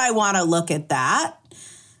course, I want to look at that.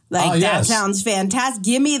 That sounds fantastic.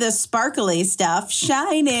 Give me the sparkly stuff,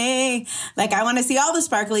 shiny. I want to see all the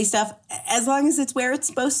sparkly stuff as long as it's where it's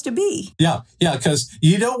supposed to be. Yeah, because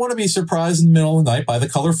you don't want to be surprised in the middle of the night by the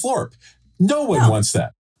color florp. No one wants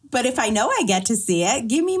that. But if I know I get to see it,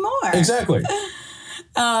 give me more. Exactly.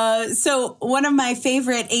 So one of my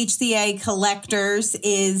favorite HCA collectors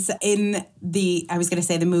is in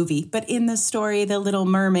the movie, but in the story, The Little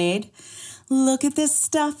Mermaid. Look at this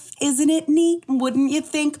stuff. Isn't it neat? Wouldn't you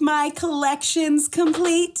think my collection's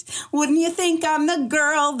complete? Wouldn't you think I'm the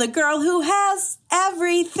girl who has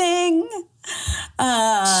everything?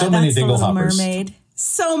 So many dingle hoppers. Mermaid.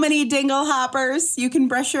 So many dingle hoppers. You can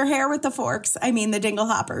brush your hair with the forks. I mean, the dingle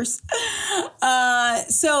hoppers.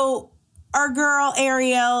 So our girl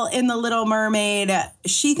Ariel in The Little Mermaid,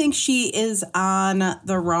 she thinks she is on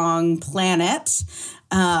the wrong planet.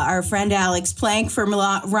 Our friend Alex Plank from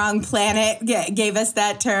Wrong Planet gave us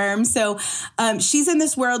that term. So she's in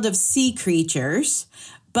this world of sea creatures,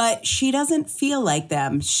 but she doesn't feel like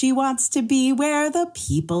them. She wants to be where the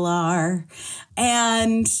people are.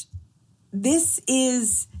 And this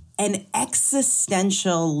is an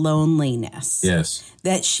existential loneliness. Yes.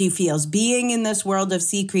 That she feels being in this world of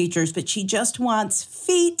sea creatures, but she just wants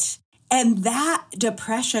feet. And that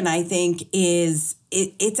depression, I think, it's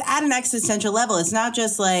at an existential level. It's not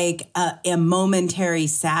just like a momentary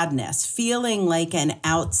sadness. Feeling like an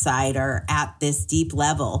outsider at this deep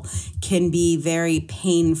level can be very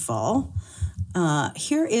painful.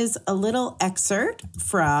 Here is a little excerpt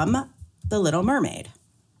from The Little Mermaid.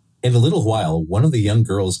 In a little while, one of the young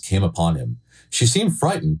girls came upon him. She seemed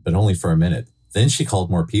frightened, but only for a minute. Then she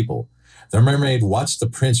called more people. The mermaid watched the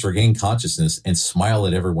prince regain consciousness and smile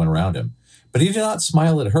at everyone around him. But he did not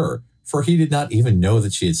smile at her, for he did not even know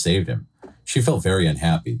that she had saved him. She felt very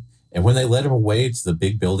unhappy, and when they led him away to the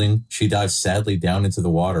big building, she dived sadly down into the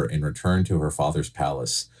water and returned to her father's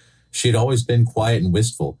palace. She had always been quiet and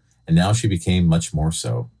wistful, and now she became much more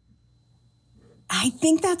so. I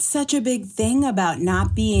think that's such a big thing about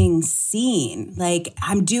not being seen.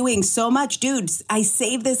 I'm doing so much. Dude, I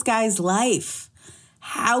saved this guy's life.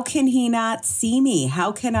 how can he not see me?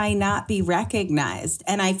 How can I not be recognized?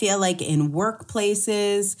 And I feel like in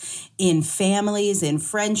workplaces, in families, in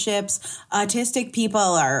friendships, autistic people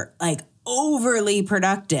are like overly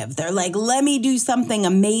productive. They're like, let me do something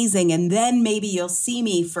amazing and then maybe you'll see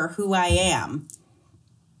me for who I am.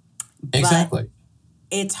 Exactly.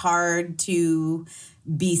 But it's hard to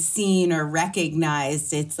be seen or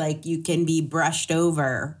recognized. It's like you can be brushed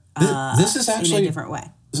over this is actually in a different way.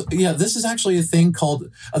 Yeah, this is actually a thing called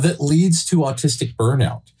that leads to autistic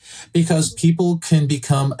burnout, because people can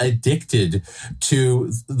become addicted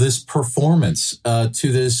to this performance,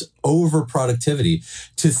 to this overproductivity,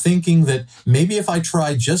 to thinking that maybe if I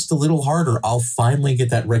try just a little harder, I'll finally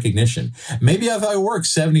get that recognition. Maybe if I work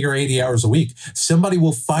 70 or 80 hours a week, somebody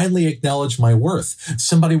will finally acknowledge my worth.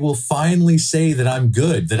 Somebody will finally say that I'm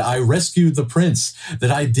good, that I rescued the prince,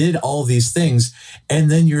 that I did all these things.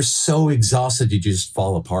 And then you're so exhausted, you just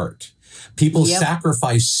fall apart. People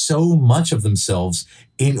sacrifice so much of themselves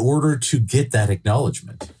in order to get that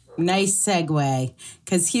acknowledgement. Nice segue,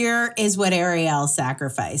 because here is what Ariel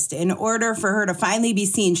sacrificed. In order for her to finally be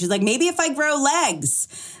seen, she's like, maybe if I grow legs,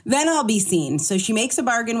 then I'll be seen. So she makes a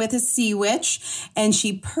bargain with a sea witch, and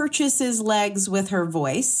she purchases legs with her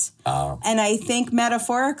voice. And I think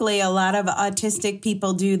metaphorically, a lot of autistic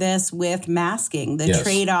people do this with masking. The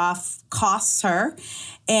trade-off costs her.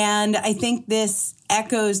 And I think this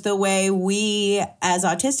echoes the way we as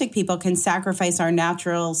autistic people can sacrifice our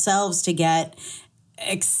natural selves to get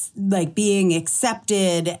being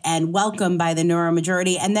accepted and welcomed by the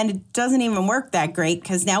neuromajority. And then it doesn't even work that great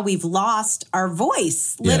because now we've lost our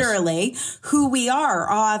voice, literally, who we are,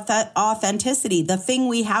 our authenticity, the thing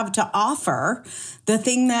we have to offer, the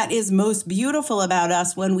thing that is most beautiful about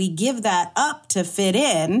us. When we give that up to fit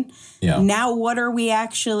in, now what are we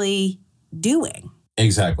actually doing?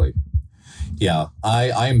 Exactly. Yeah,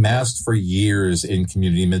 I masked for years in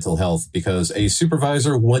community mental health because a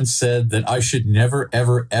supervisor once said that I should never,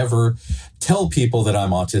 ever, ever tell people that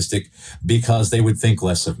I'm autistic because they would think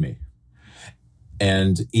less of me.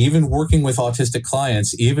 And even working with autistic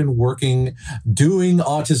clients, doing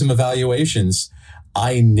autism evaluations,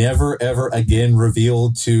 I never, ever again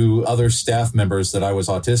revealed to other staff members that I was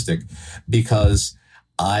autistic because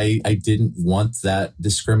I didn't want that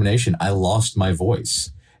discrimination. I lost my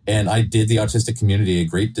voice. And I did the autistic community a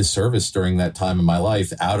great disservice during that time in my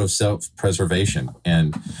life out of self-preservation.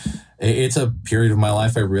 And it's a period of my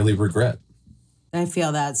life I really regret. I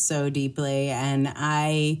feel that so deeply. And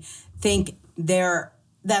I think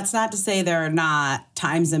that's not to say there are not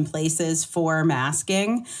times and places for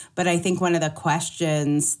masking, but I think one of the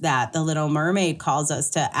questions that the Little Mermaid calls us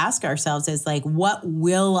to ask ourselves is like, what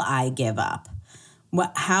will I give up?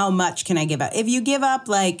 How much can I give up? If you give up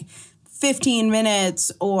 15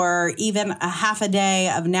 minutes or even a half a day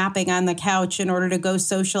of napping on the couch in order to go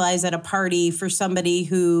socialize at a party for somebody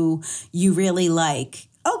who you really like,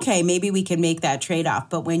 okay, maybe we can make that trade-off.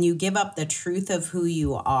 But when you give up the truth of who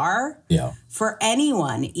you are for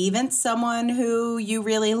anyone, even someone who you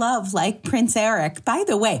really love, like Prince Eric. By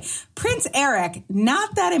the way, Prince Eric,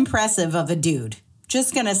 not that impressive of a dude.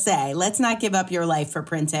 Just going to say, let's not give up your life for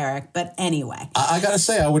Prince Eric. But anyway. I got to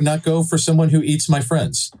say, I would not go for someone who eats my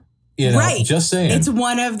friends. Right. Just saying. It's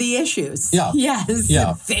one of the issues. Yeah. Yes.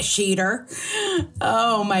 Yeah. Fish eater.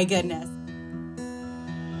 Oh, my goodness.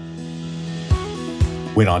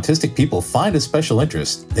 When autistic people find a special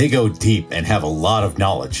interest, they go deep and have a lot of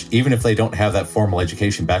knowledge, even if they don't have that formal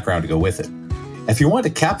education background to go with it. If you want to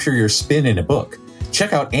capture your spin in a book,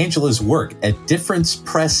 check out Angela's work at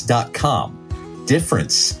differencepress.com,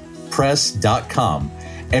 differencepress.com,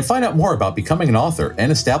 and find out more about becoming an author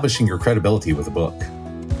and establishing your credibility with a book.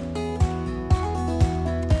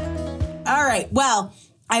 All right. Well,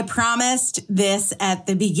 I promised this at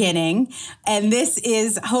the beginning, and this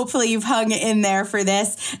is, hopefully you've hung in there for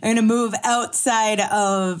this. I'm going to move outside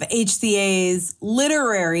of HCA's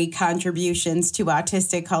literary contributions to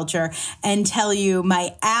autistic culture and tell you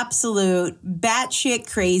my absolute batshit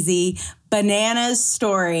crazy bananas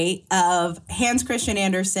story of Hans Christian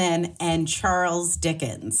Andersen and Charles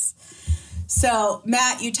Dickens. So,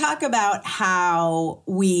 Matt, you talk about how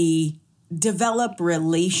we develop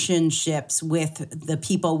relationships with the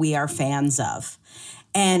people we are fans of.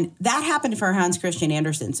 And that happened for Hans Christian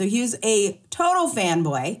Andersen. So he was a total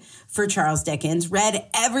fanboy for Charles Dickens, read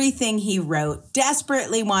everything he wrote,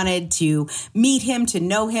 desperately wanted to meet him, to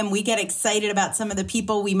know him. We get excited about some of the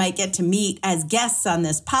people we might get to meet as guests on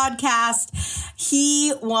this podcast.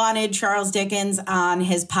 He wanted Charles Dickens on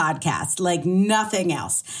his podcast like nothing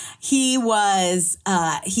else. He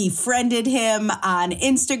friended him on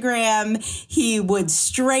Instagram. He would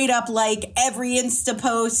straight up like every Insta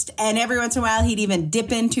post, and every once in a while he'd even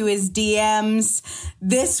dip into his DMs.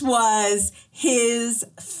 This was his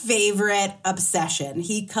favorite obsession.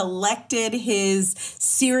 He collected his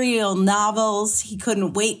serial novels. He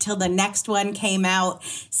couldn't wait till the next one came out,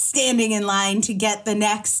 standing in line to get the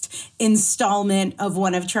next installment of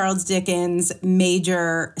one of Charles Dickens'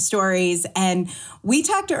 major stories. And we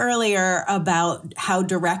talked earlier about how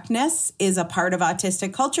directness is a part of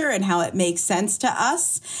autistic culture and how it makes sense to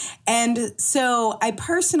us. And so I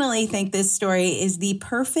personally think this story is the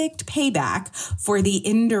perfect payback for the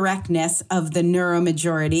indirectness of the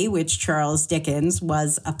neuromajority, which Charles Dickens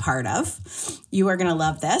was a part of. You are going to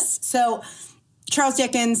love this. So Charles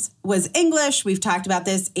Dickens was English. We've talked about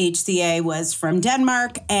this. HCA was from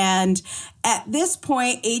Denmark. And at this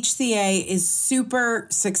point, HCA is super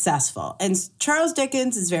successful. And Charles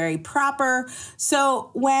Dickens is very proper. So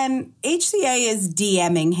when HCA is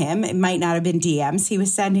DMing him, it might not have been DMs. He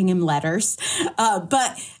was sending him letters.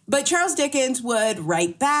 But Charles Dickens would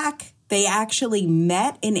write back. They actually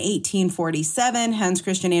met in 1847. Hans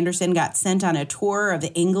Christian Andersen got sent on a tour of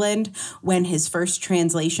England when his first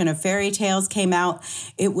translation of fairy tales came out.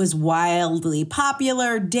 It was wildly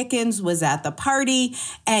popular. Dickens was at the party,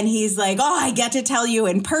 and he's like, "Oh, I get to tell you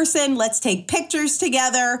in person. Let's take pictures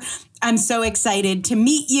together. I'm so excited to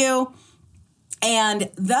meet you."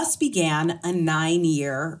 And thus began a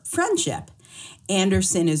 9-year friendship.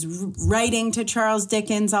 Andersen is writing to Charles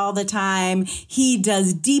Dickens all the time. He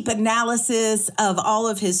does deep analysis of all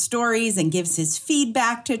of his stories and gives his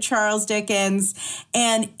feedback to Charles Dickens.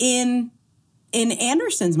 And in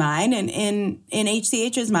Andersen's mind and in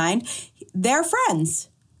HCH's mind, they're friends.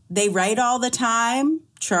 They write all the time.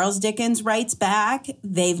 Charles Dickens writes back.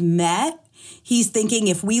 They've met. He's thinking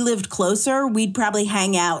if we lived closer, we'd probably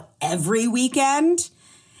hang out every weekend.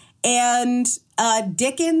 And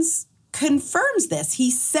Dickens confirms this.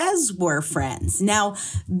 He says we're friends. Now,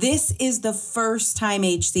 this is the first time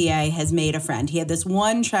HCA has made a friend. He had this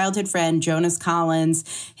one childhood friend, Jonas Collins.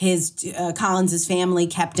 Collins's family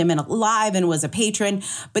kept him alive and was a patron.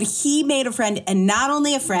 But he made a friend, and not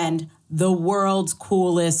only a friend, the world's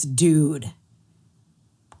coolest dude.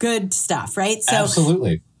 Good stuff, right? So,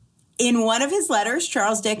 absolutely. In one of his letters,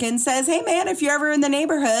 Charles Dickens says, "Hey, man, if you're ever in the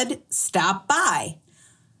neighborhood, stop by."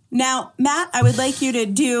 Now, Matt, I would like you to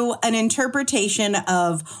do an interpretation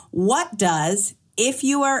of what does "if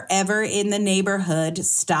you are ever in the neighborhood,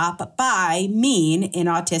 stop by" mean in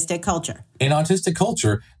autistic culture? In autistic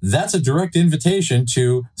culture, that's a direct invitation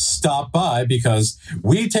to stop by, because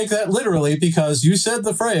we take that literally, because you said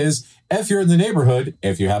the phrase, "if you're in the neighborhood,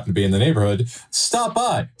 if you happen to be in the neighborhood, stop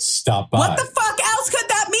by, stop by." What the fuck else could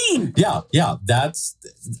that mean? Yeah. That's,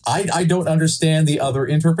 I don't understand the other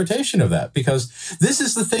interpretation of that, because this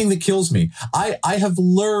is the thing that kills me. I have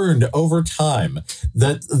learned over time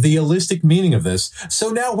that the allistic meaning of this. So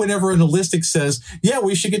now whenever an allistic says, "Yeah,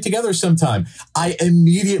 we should get together sometime," I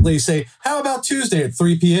immediately say, "How about Tuesday at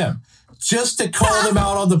 3 p.m.? Just to call them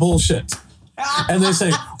out on the bullshit. And they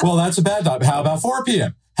say, "Well, that's a bad time. How about 4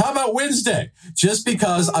 p.m.? How about Wednesday?" Just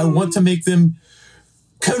because I want to make them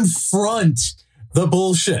confront the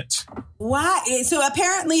bullshit. Why? So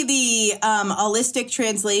apparently the allistic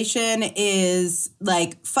translation is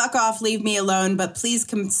like, "fuck off, leave me alone, but please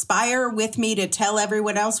conspire with me to tell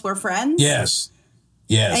everyone else we're friends." Yes.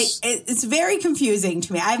 It's very confusing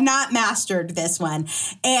to me. I've not mastered this one.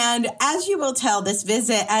 And as you will tell, this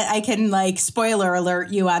visit, I can spoiler alert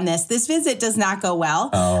you on this. This visit does not go well.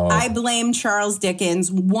 Oh. I blame Charles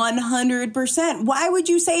Dickens 100%. Why would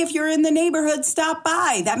you say if you're in the neighborhood, stop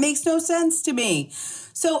by? That makes no sense to me.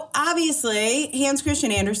 So obviously, Hans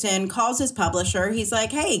Christian Andersen calls his publisher. He's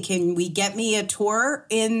like, "Hey, can we get me a tour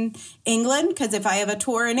in England? Because if I have a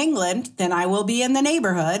tour in England, then I will be in the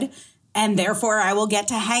neighborhood. And therefore, I will get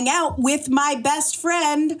to hang out with my best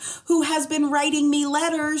friend who has been writing me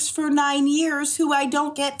letters for 9 years, who I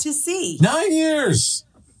don't get to see." 9 years.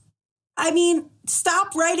 I mean,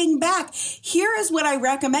 stop writing back. Here is what I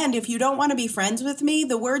recommend. If you don't want to be friends with me,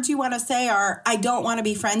 the words you want to say are, "I don't want to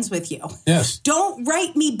be friends with you." Yes. Don't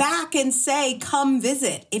write me back and say, "come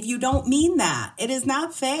visit," if you don't mean that. It is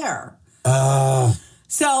not fair.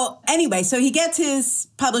 So anyway, so he gets his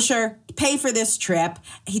publisher to pay for this trip.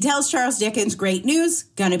 He tells Charles Dickens, "Great news,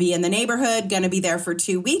 gonna be in the neighborhood, gonna be there for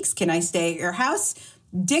 2 weeks. Can I stay at your house?"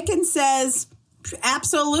 Dickens says,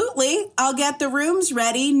 Absolutely. I'll get the rooms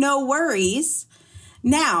ready. No worries.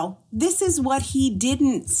 Now, this is what he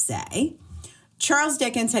didn't say. Charles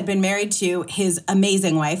Dickens had been married to his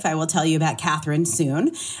amazing wife. I will tell you about Catherine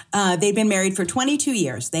soon. They'd been married for 22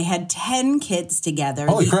 years. They had 10 kids together.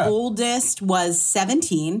 Holy crap. Oldest was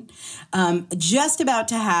 17, just about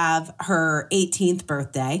to have her 18th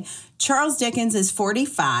birthday. Charles Dickens is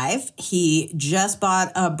 45. He just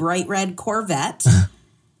bought a bright red Corvette.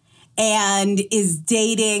 And is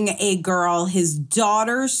dating a girl his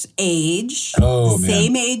daughter's age,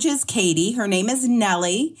 same age as Katie. Her name is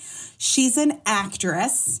Nellie. She's an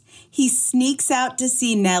actress. He sneaks out to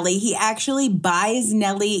see Nellie. He actually buys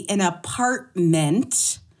Nellie an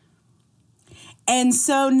apartment. And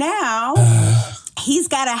so now he's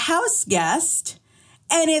got a house guest.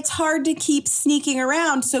 And it's hard to keep sneaking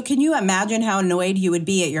around. So can you imagine how annoyed you would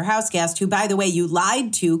be at your house guest, who, by the way, you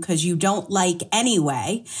lied to because you don't like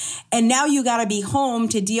anyway. And now you got to be home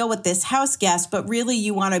to deal with this house guest, but really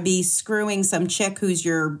you want to be screwing some chick who's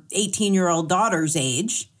your 18-year-old daughter's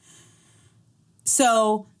age.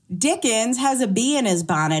 So Dickens has a bee in his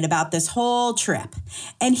bonnet about this whole trip.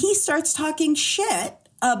 And he starts talking shit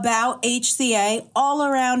about HCA all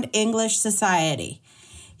around English society.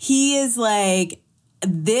 He is like,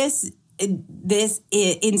 this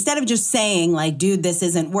instead of just saying like, dude, this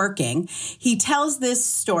isn't working, he tells this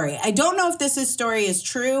story. I don't know if this story is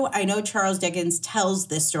true. I know Charles Dickens tells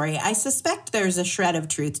this story. I suspect there's a shred of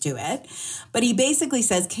truth to it, but he basically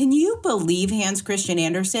says, can you believe Hans Christian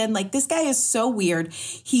Andersen? Like, this guy is so weird.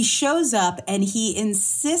 He shows up and he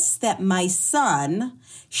insists that my son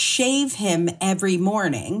shave him every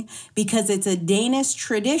morning because it's a Danish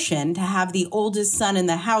tradition to have the oldest son in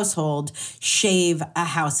the household shave a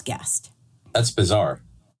house guest. That's bizarre.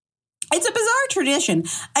 It's a bizarre tradition.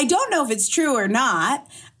 I don't know if it's true or not.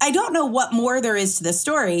 I don't know what more there is to the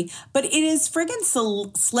story, but it is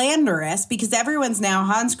friggin' slanderous because everyone's now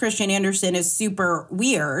Hans Christian Andersen is super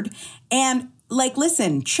weird. And like,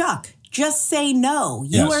 listen, Chuck, just say no.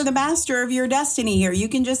 You are the master of your destiny here. You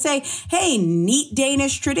can just say, hey, neat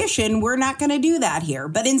Danish tradition. We're not going to do that here.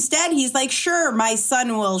 But instead, he's like, sure, my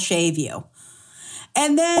son will shave you.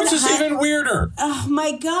 And then, which is even weirder. Oh,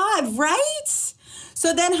 my God, right?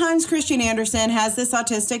 So then Hans Christian Andersen has this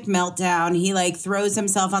autistic meltdown. He like throws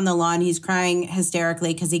himself on the lawn. He's crying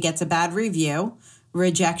hysterically because he gets a bad review.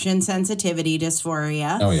 Rejection, sensitivity,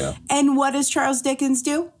 dysphoria. Oh, yeah. And what does Charles Dickens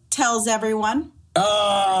do? Tells everyone.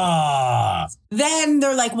 Then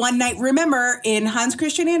they're like one night, remember in Hans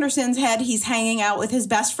Christian Andersen's head, he's hanging out with his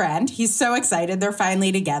best friend. He's so excited. They're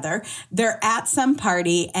finally together. They're at some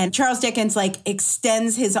party and Charles Dickens like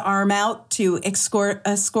extends his arm out to escort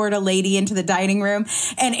a lady into the dining room.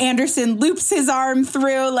 And Andersen loops his arm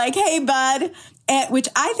through like, hey, bud. Which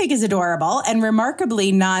I think is adorable and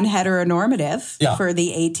remarkably non-heteronormative for the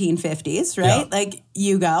 1850s, right? Yeah. Like,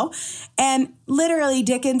 you go. And literally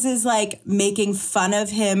Dickens is like making fun of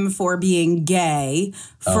him for being gay,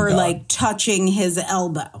 for like touching his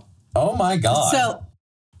elbow. Oh, my God. So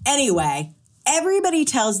anyway, everybody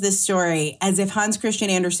tells this story as if Hans Christian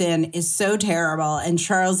Andersen is so terrible and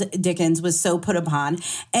Charles Dickens was so put upon.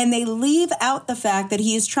 And they leave out the fact that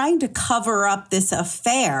he is trying to cover up this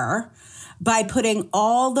affair by putting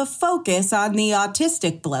all the focus on the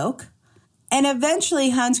autistic bloke. And eventually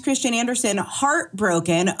Hans Christian Andersen,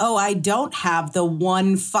 heartbroken, oh, I don't have the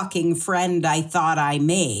one fucking friend I thought I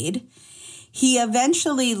made. He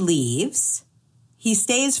eventually leaves. He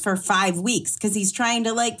stays for 5 weeks because he's trying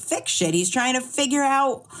to like fix shit. He's trying to figure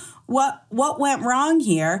out what went wrong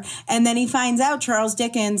here. And then he finds out Charles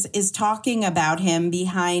Dickens is talking about him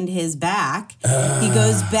behind his back. He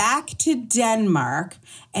goes back to Denmark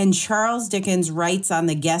and Charles Dickens writes on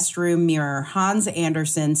the guest room mirror, Hans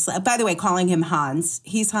Andersen, by the way, calling him Hans.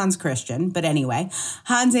 He's Hans Christian. But anyway,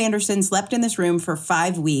 Hans Andersen slept in this room for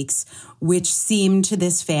 5 weeks, which seemed to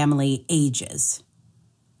this family ages.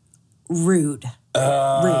 Rude.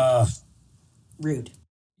 Rude.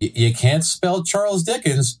 You can't spell Charles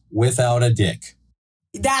Dickens without a dick.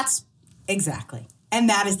 That's exactly. And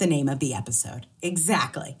that is the name of the episode.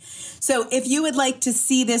 Exactly. So if you would like to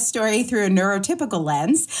see this story through a neurotypical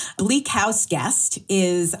lens, Bleak House Guest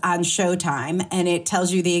is on Showtime, and it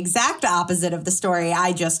tells you the exact opposite of the story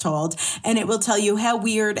I just told. And it will tell you how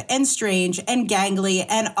weird and strange and gangly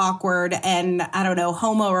and awkward and, I don't know,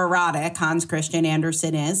 homoerotic Hans Christian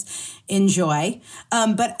Andersen is. Enjoy.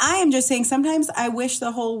 But I am just saying sometimes I wish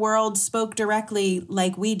the whole world spoke directly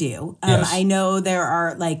like we do. Yes. I know there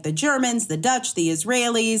are like the Germans, the Dutch, the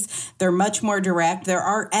Israelis. They're much more direct. There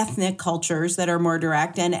are ethnic cultures that are more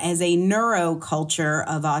direct. And as a neuroculture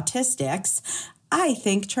of autistics, I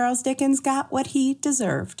think Charles Dickens got what he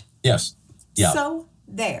deserved. Yes. Yeah. So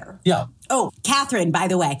there. Yeah. Oh, Catherine, by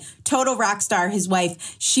the way, total rock star, his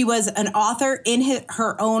wife. She was an author in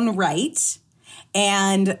her own right.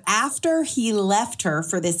 And after he left her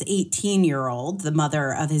for this 18-year-old, the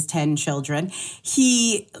mother of his 10 children,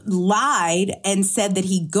 he lied and said that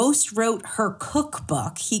he ghost wrote her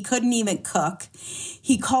cookbook. He couldn't even cook.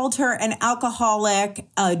 He called her an alcoholic,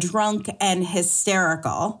 a drunk, and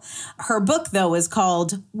hysterical. Her book, though, is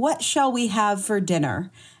called What Shall We Have for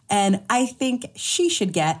Dinner? And I think she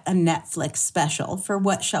should get a Netflix special for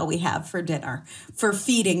What Shall We Have for Dinner for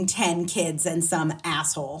feeding 10 kids and some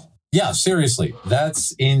asshole. Yeah, seriously.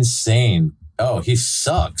 That's insane. Oh, he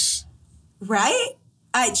sucks. Right?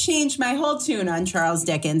 I changed my whole tune on Charles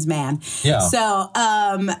Dickens, man. Yeah. So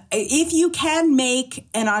if you can make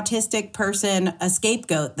an autistic person a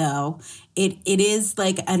scapegoat, though, it is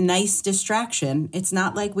like a nice distraction. It's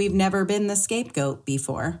not like we've never been the scapegoat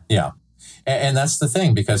before. Yeah. And that's the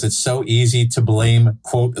thing, because it's so easy to blame,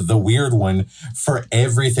 quote, the weird one for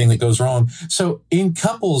everything that goes wrong. So in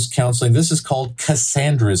couples counseling, this is called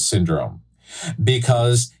Cassandra's syndrome,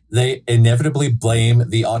 because they inevitably blame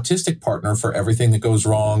the autistic partner for everything that goes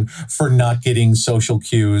wrong, for not getting social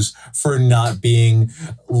cues, for not being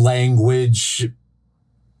language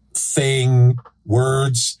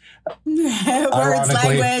words. Words,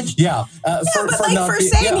 language. Yeah. For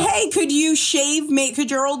saying, hey, could you shave me?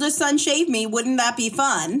 Could your oldest son shave me? Wouldn't that be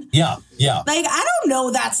fun? Yeah. Yeah. Like, I don't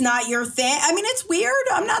know. That's not your thing. I mean, it's weird.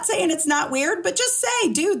 I'm not saying it's not weird, but just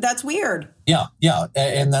say, dude, that's weird. Yeah. Yeah.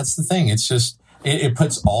 And that's the thing. It's just, it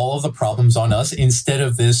puts all of the problems on us instead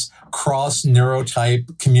of this cross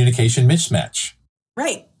neurotype communication mismatch.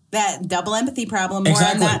 Right. That double empathy problem.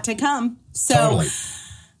 Exactly. More on that to come. So. Totally.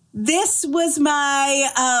 This was my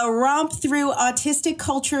romp through autistic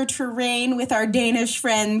culture terrain with our Danish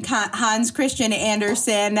friend Hans Christian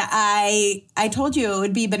Andersen. I told you it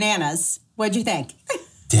would be bananas. What'd you think?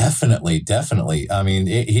 Definitely. I mean,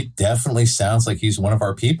 he definitely sounds like he's one of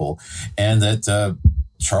our people, and that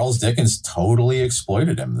Charles Dickens totally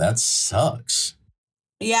exploited him. That sucks.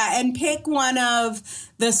 Yeah, and pick one of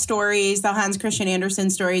the stories, the Hans Christian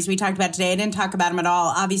Andersen stories we talked about today. I didn't talk about them at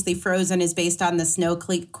all. Obviously, Frozen is based on the Snow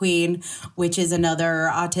Queen, which is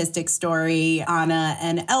another autistic story. Anna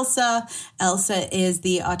and Elsa. Elsa is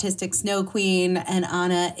the autistic Snow Queen, and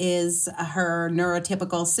Anna is her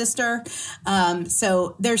neurotypical sister.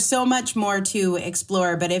 So there's so much more to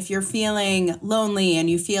explore. But if you're feeling lonely and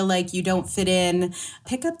you feel like you don't fit in,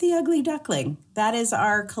 pick up The Ugly Duckling. That is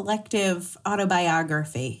our collective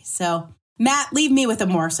autobiography. So, Matt, leave me with a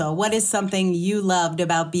morsel. What is something you loved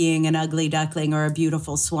about being an ugly duckling or a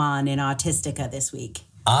beautiful swan in Autistica this week?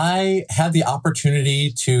 I had the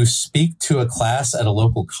opportunity to speak to a class at a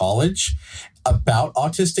local college about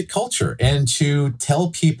autistic culture and to tell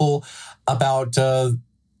people about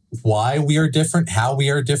why we are different, how we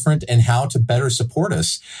are different, and how to better support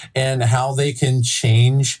us, and how they can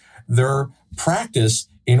change their practice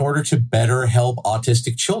in order to better help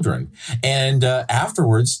autistic children. And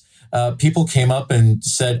afterwards, people came up and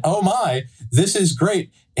said, oh my, this is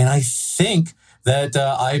great. And I think that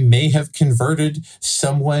I may have converted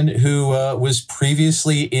someone who was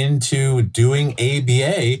previously into doing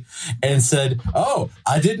ABA and said, oh,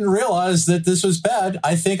 I didn't realize that this was bad.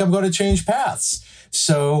 I think I'm going to change paths.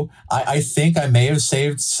 So I think I may have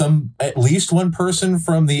saved at least one person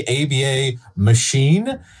from the ABA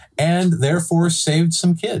machine, and therefore saved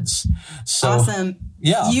some kids. So, awesome.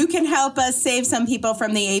 Yeah. You can help us save some people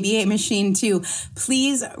from the ABA machine too.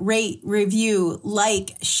 Please rate, review,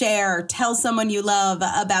 like, share, tell someone you love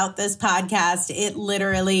about this podcast. It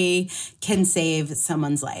literally can save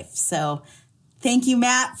someone's life. So thank you,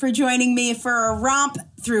 Matt, for joining me for a romp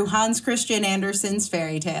through Hans Christian Andersen's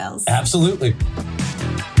fairy tales. Absolutely.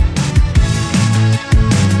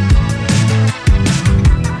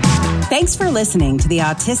 Thanks for listening to the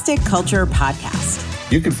Autistic Culture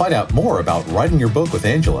Podcast. You can find out more about writing your book with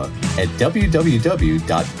Angela at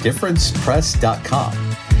www.differencepress.com.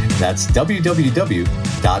 That's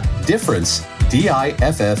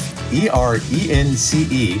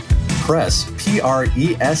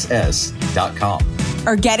www.difference.com.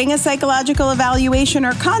 Or getting a psychological evaluation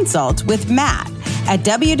or consult with Matt at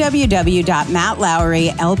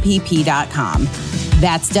www.mattlowrylpp.com.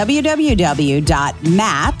 That's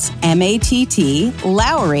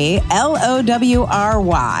www.mattlowry,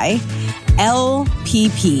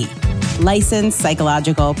 LOWRY, licensed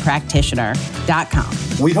psychological practitioner.com.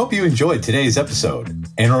 We hope you enjoyed today's episode.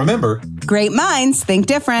 And remember, great minds think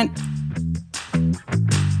different.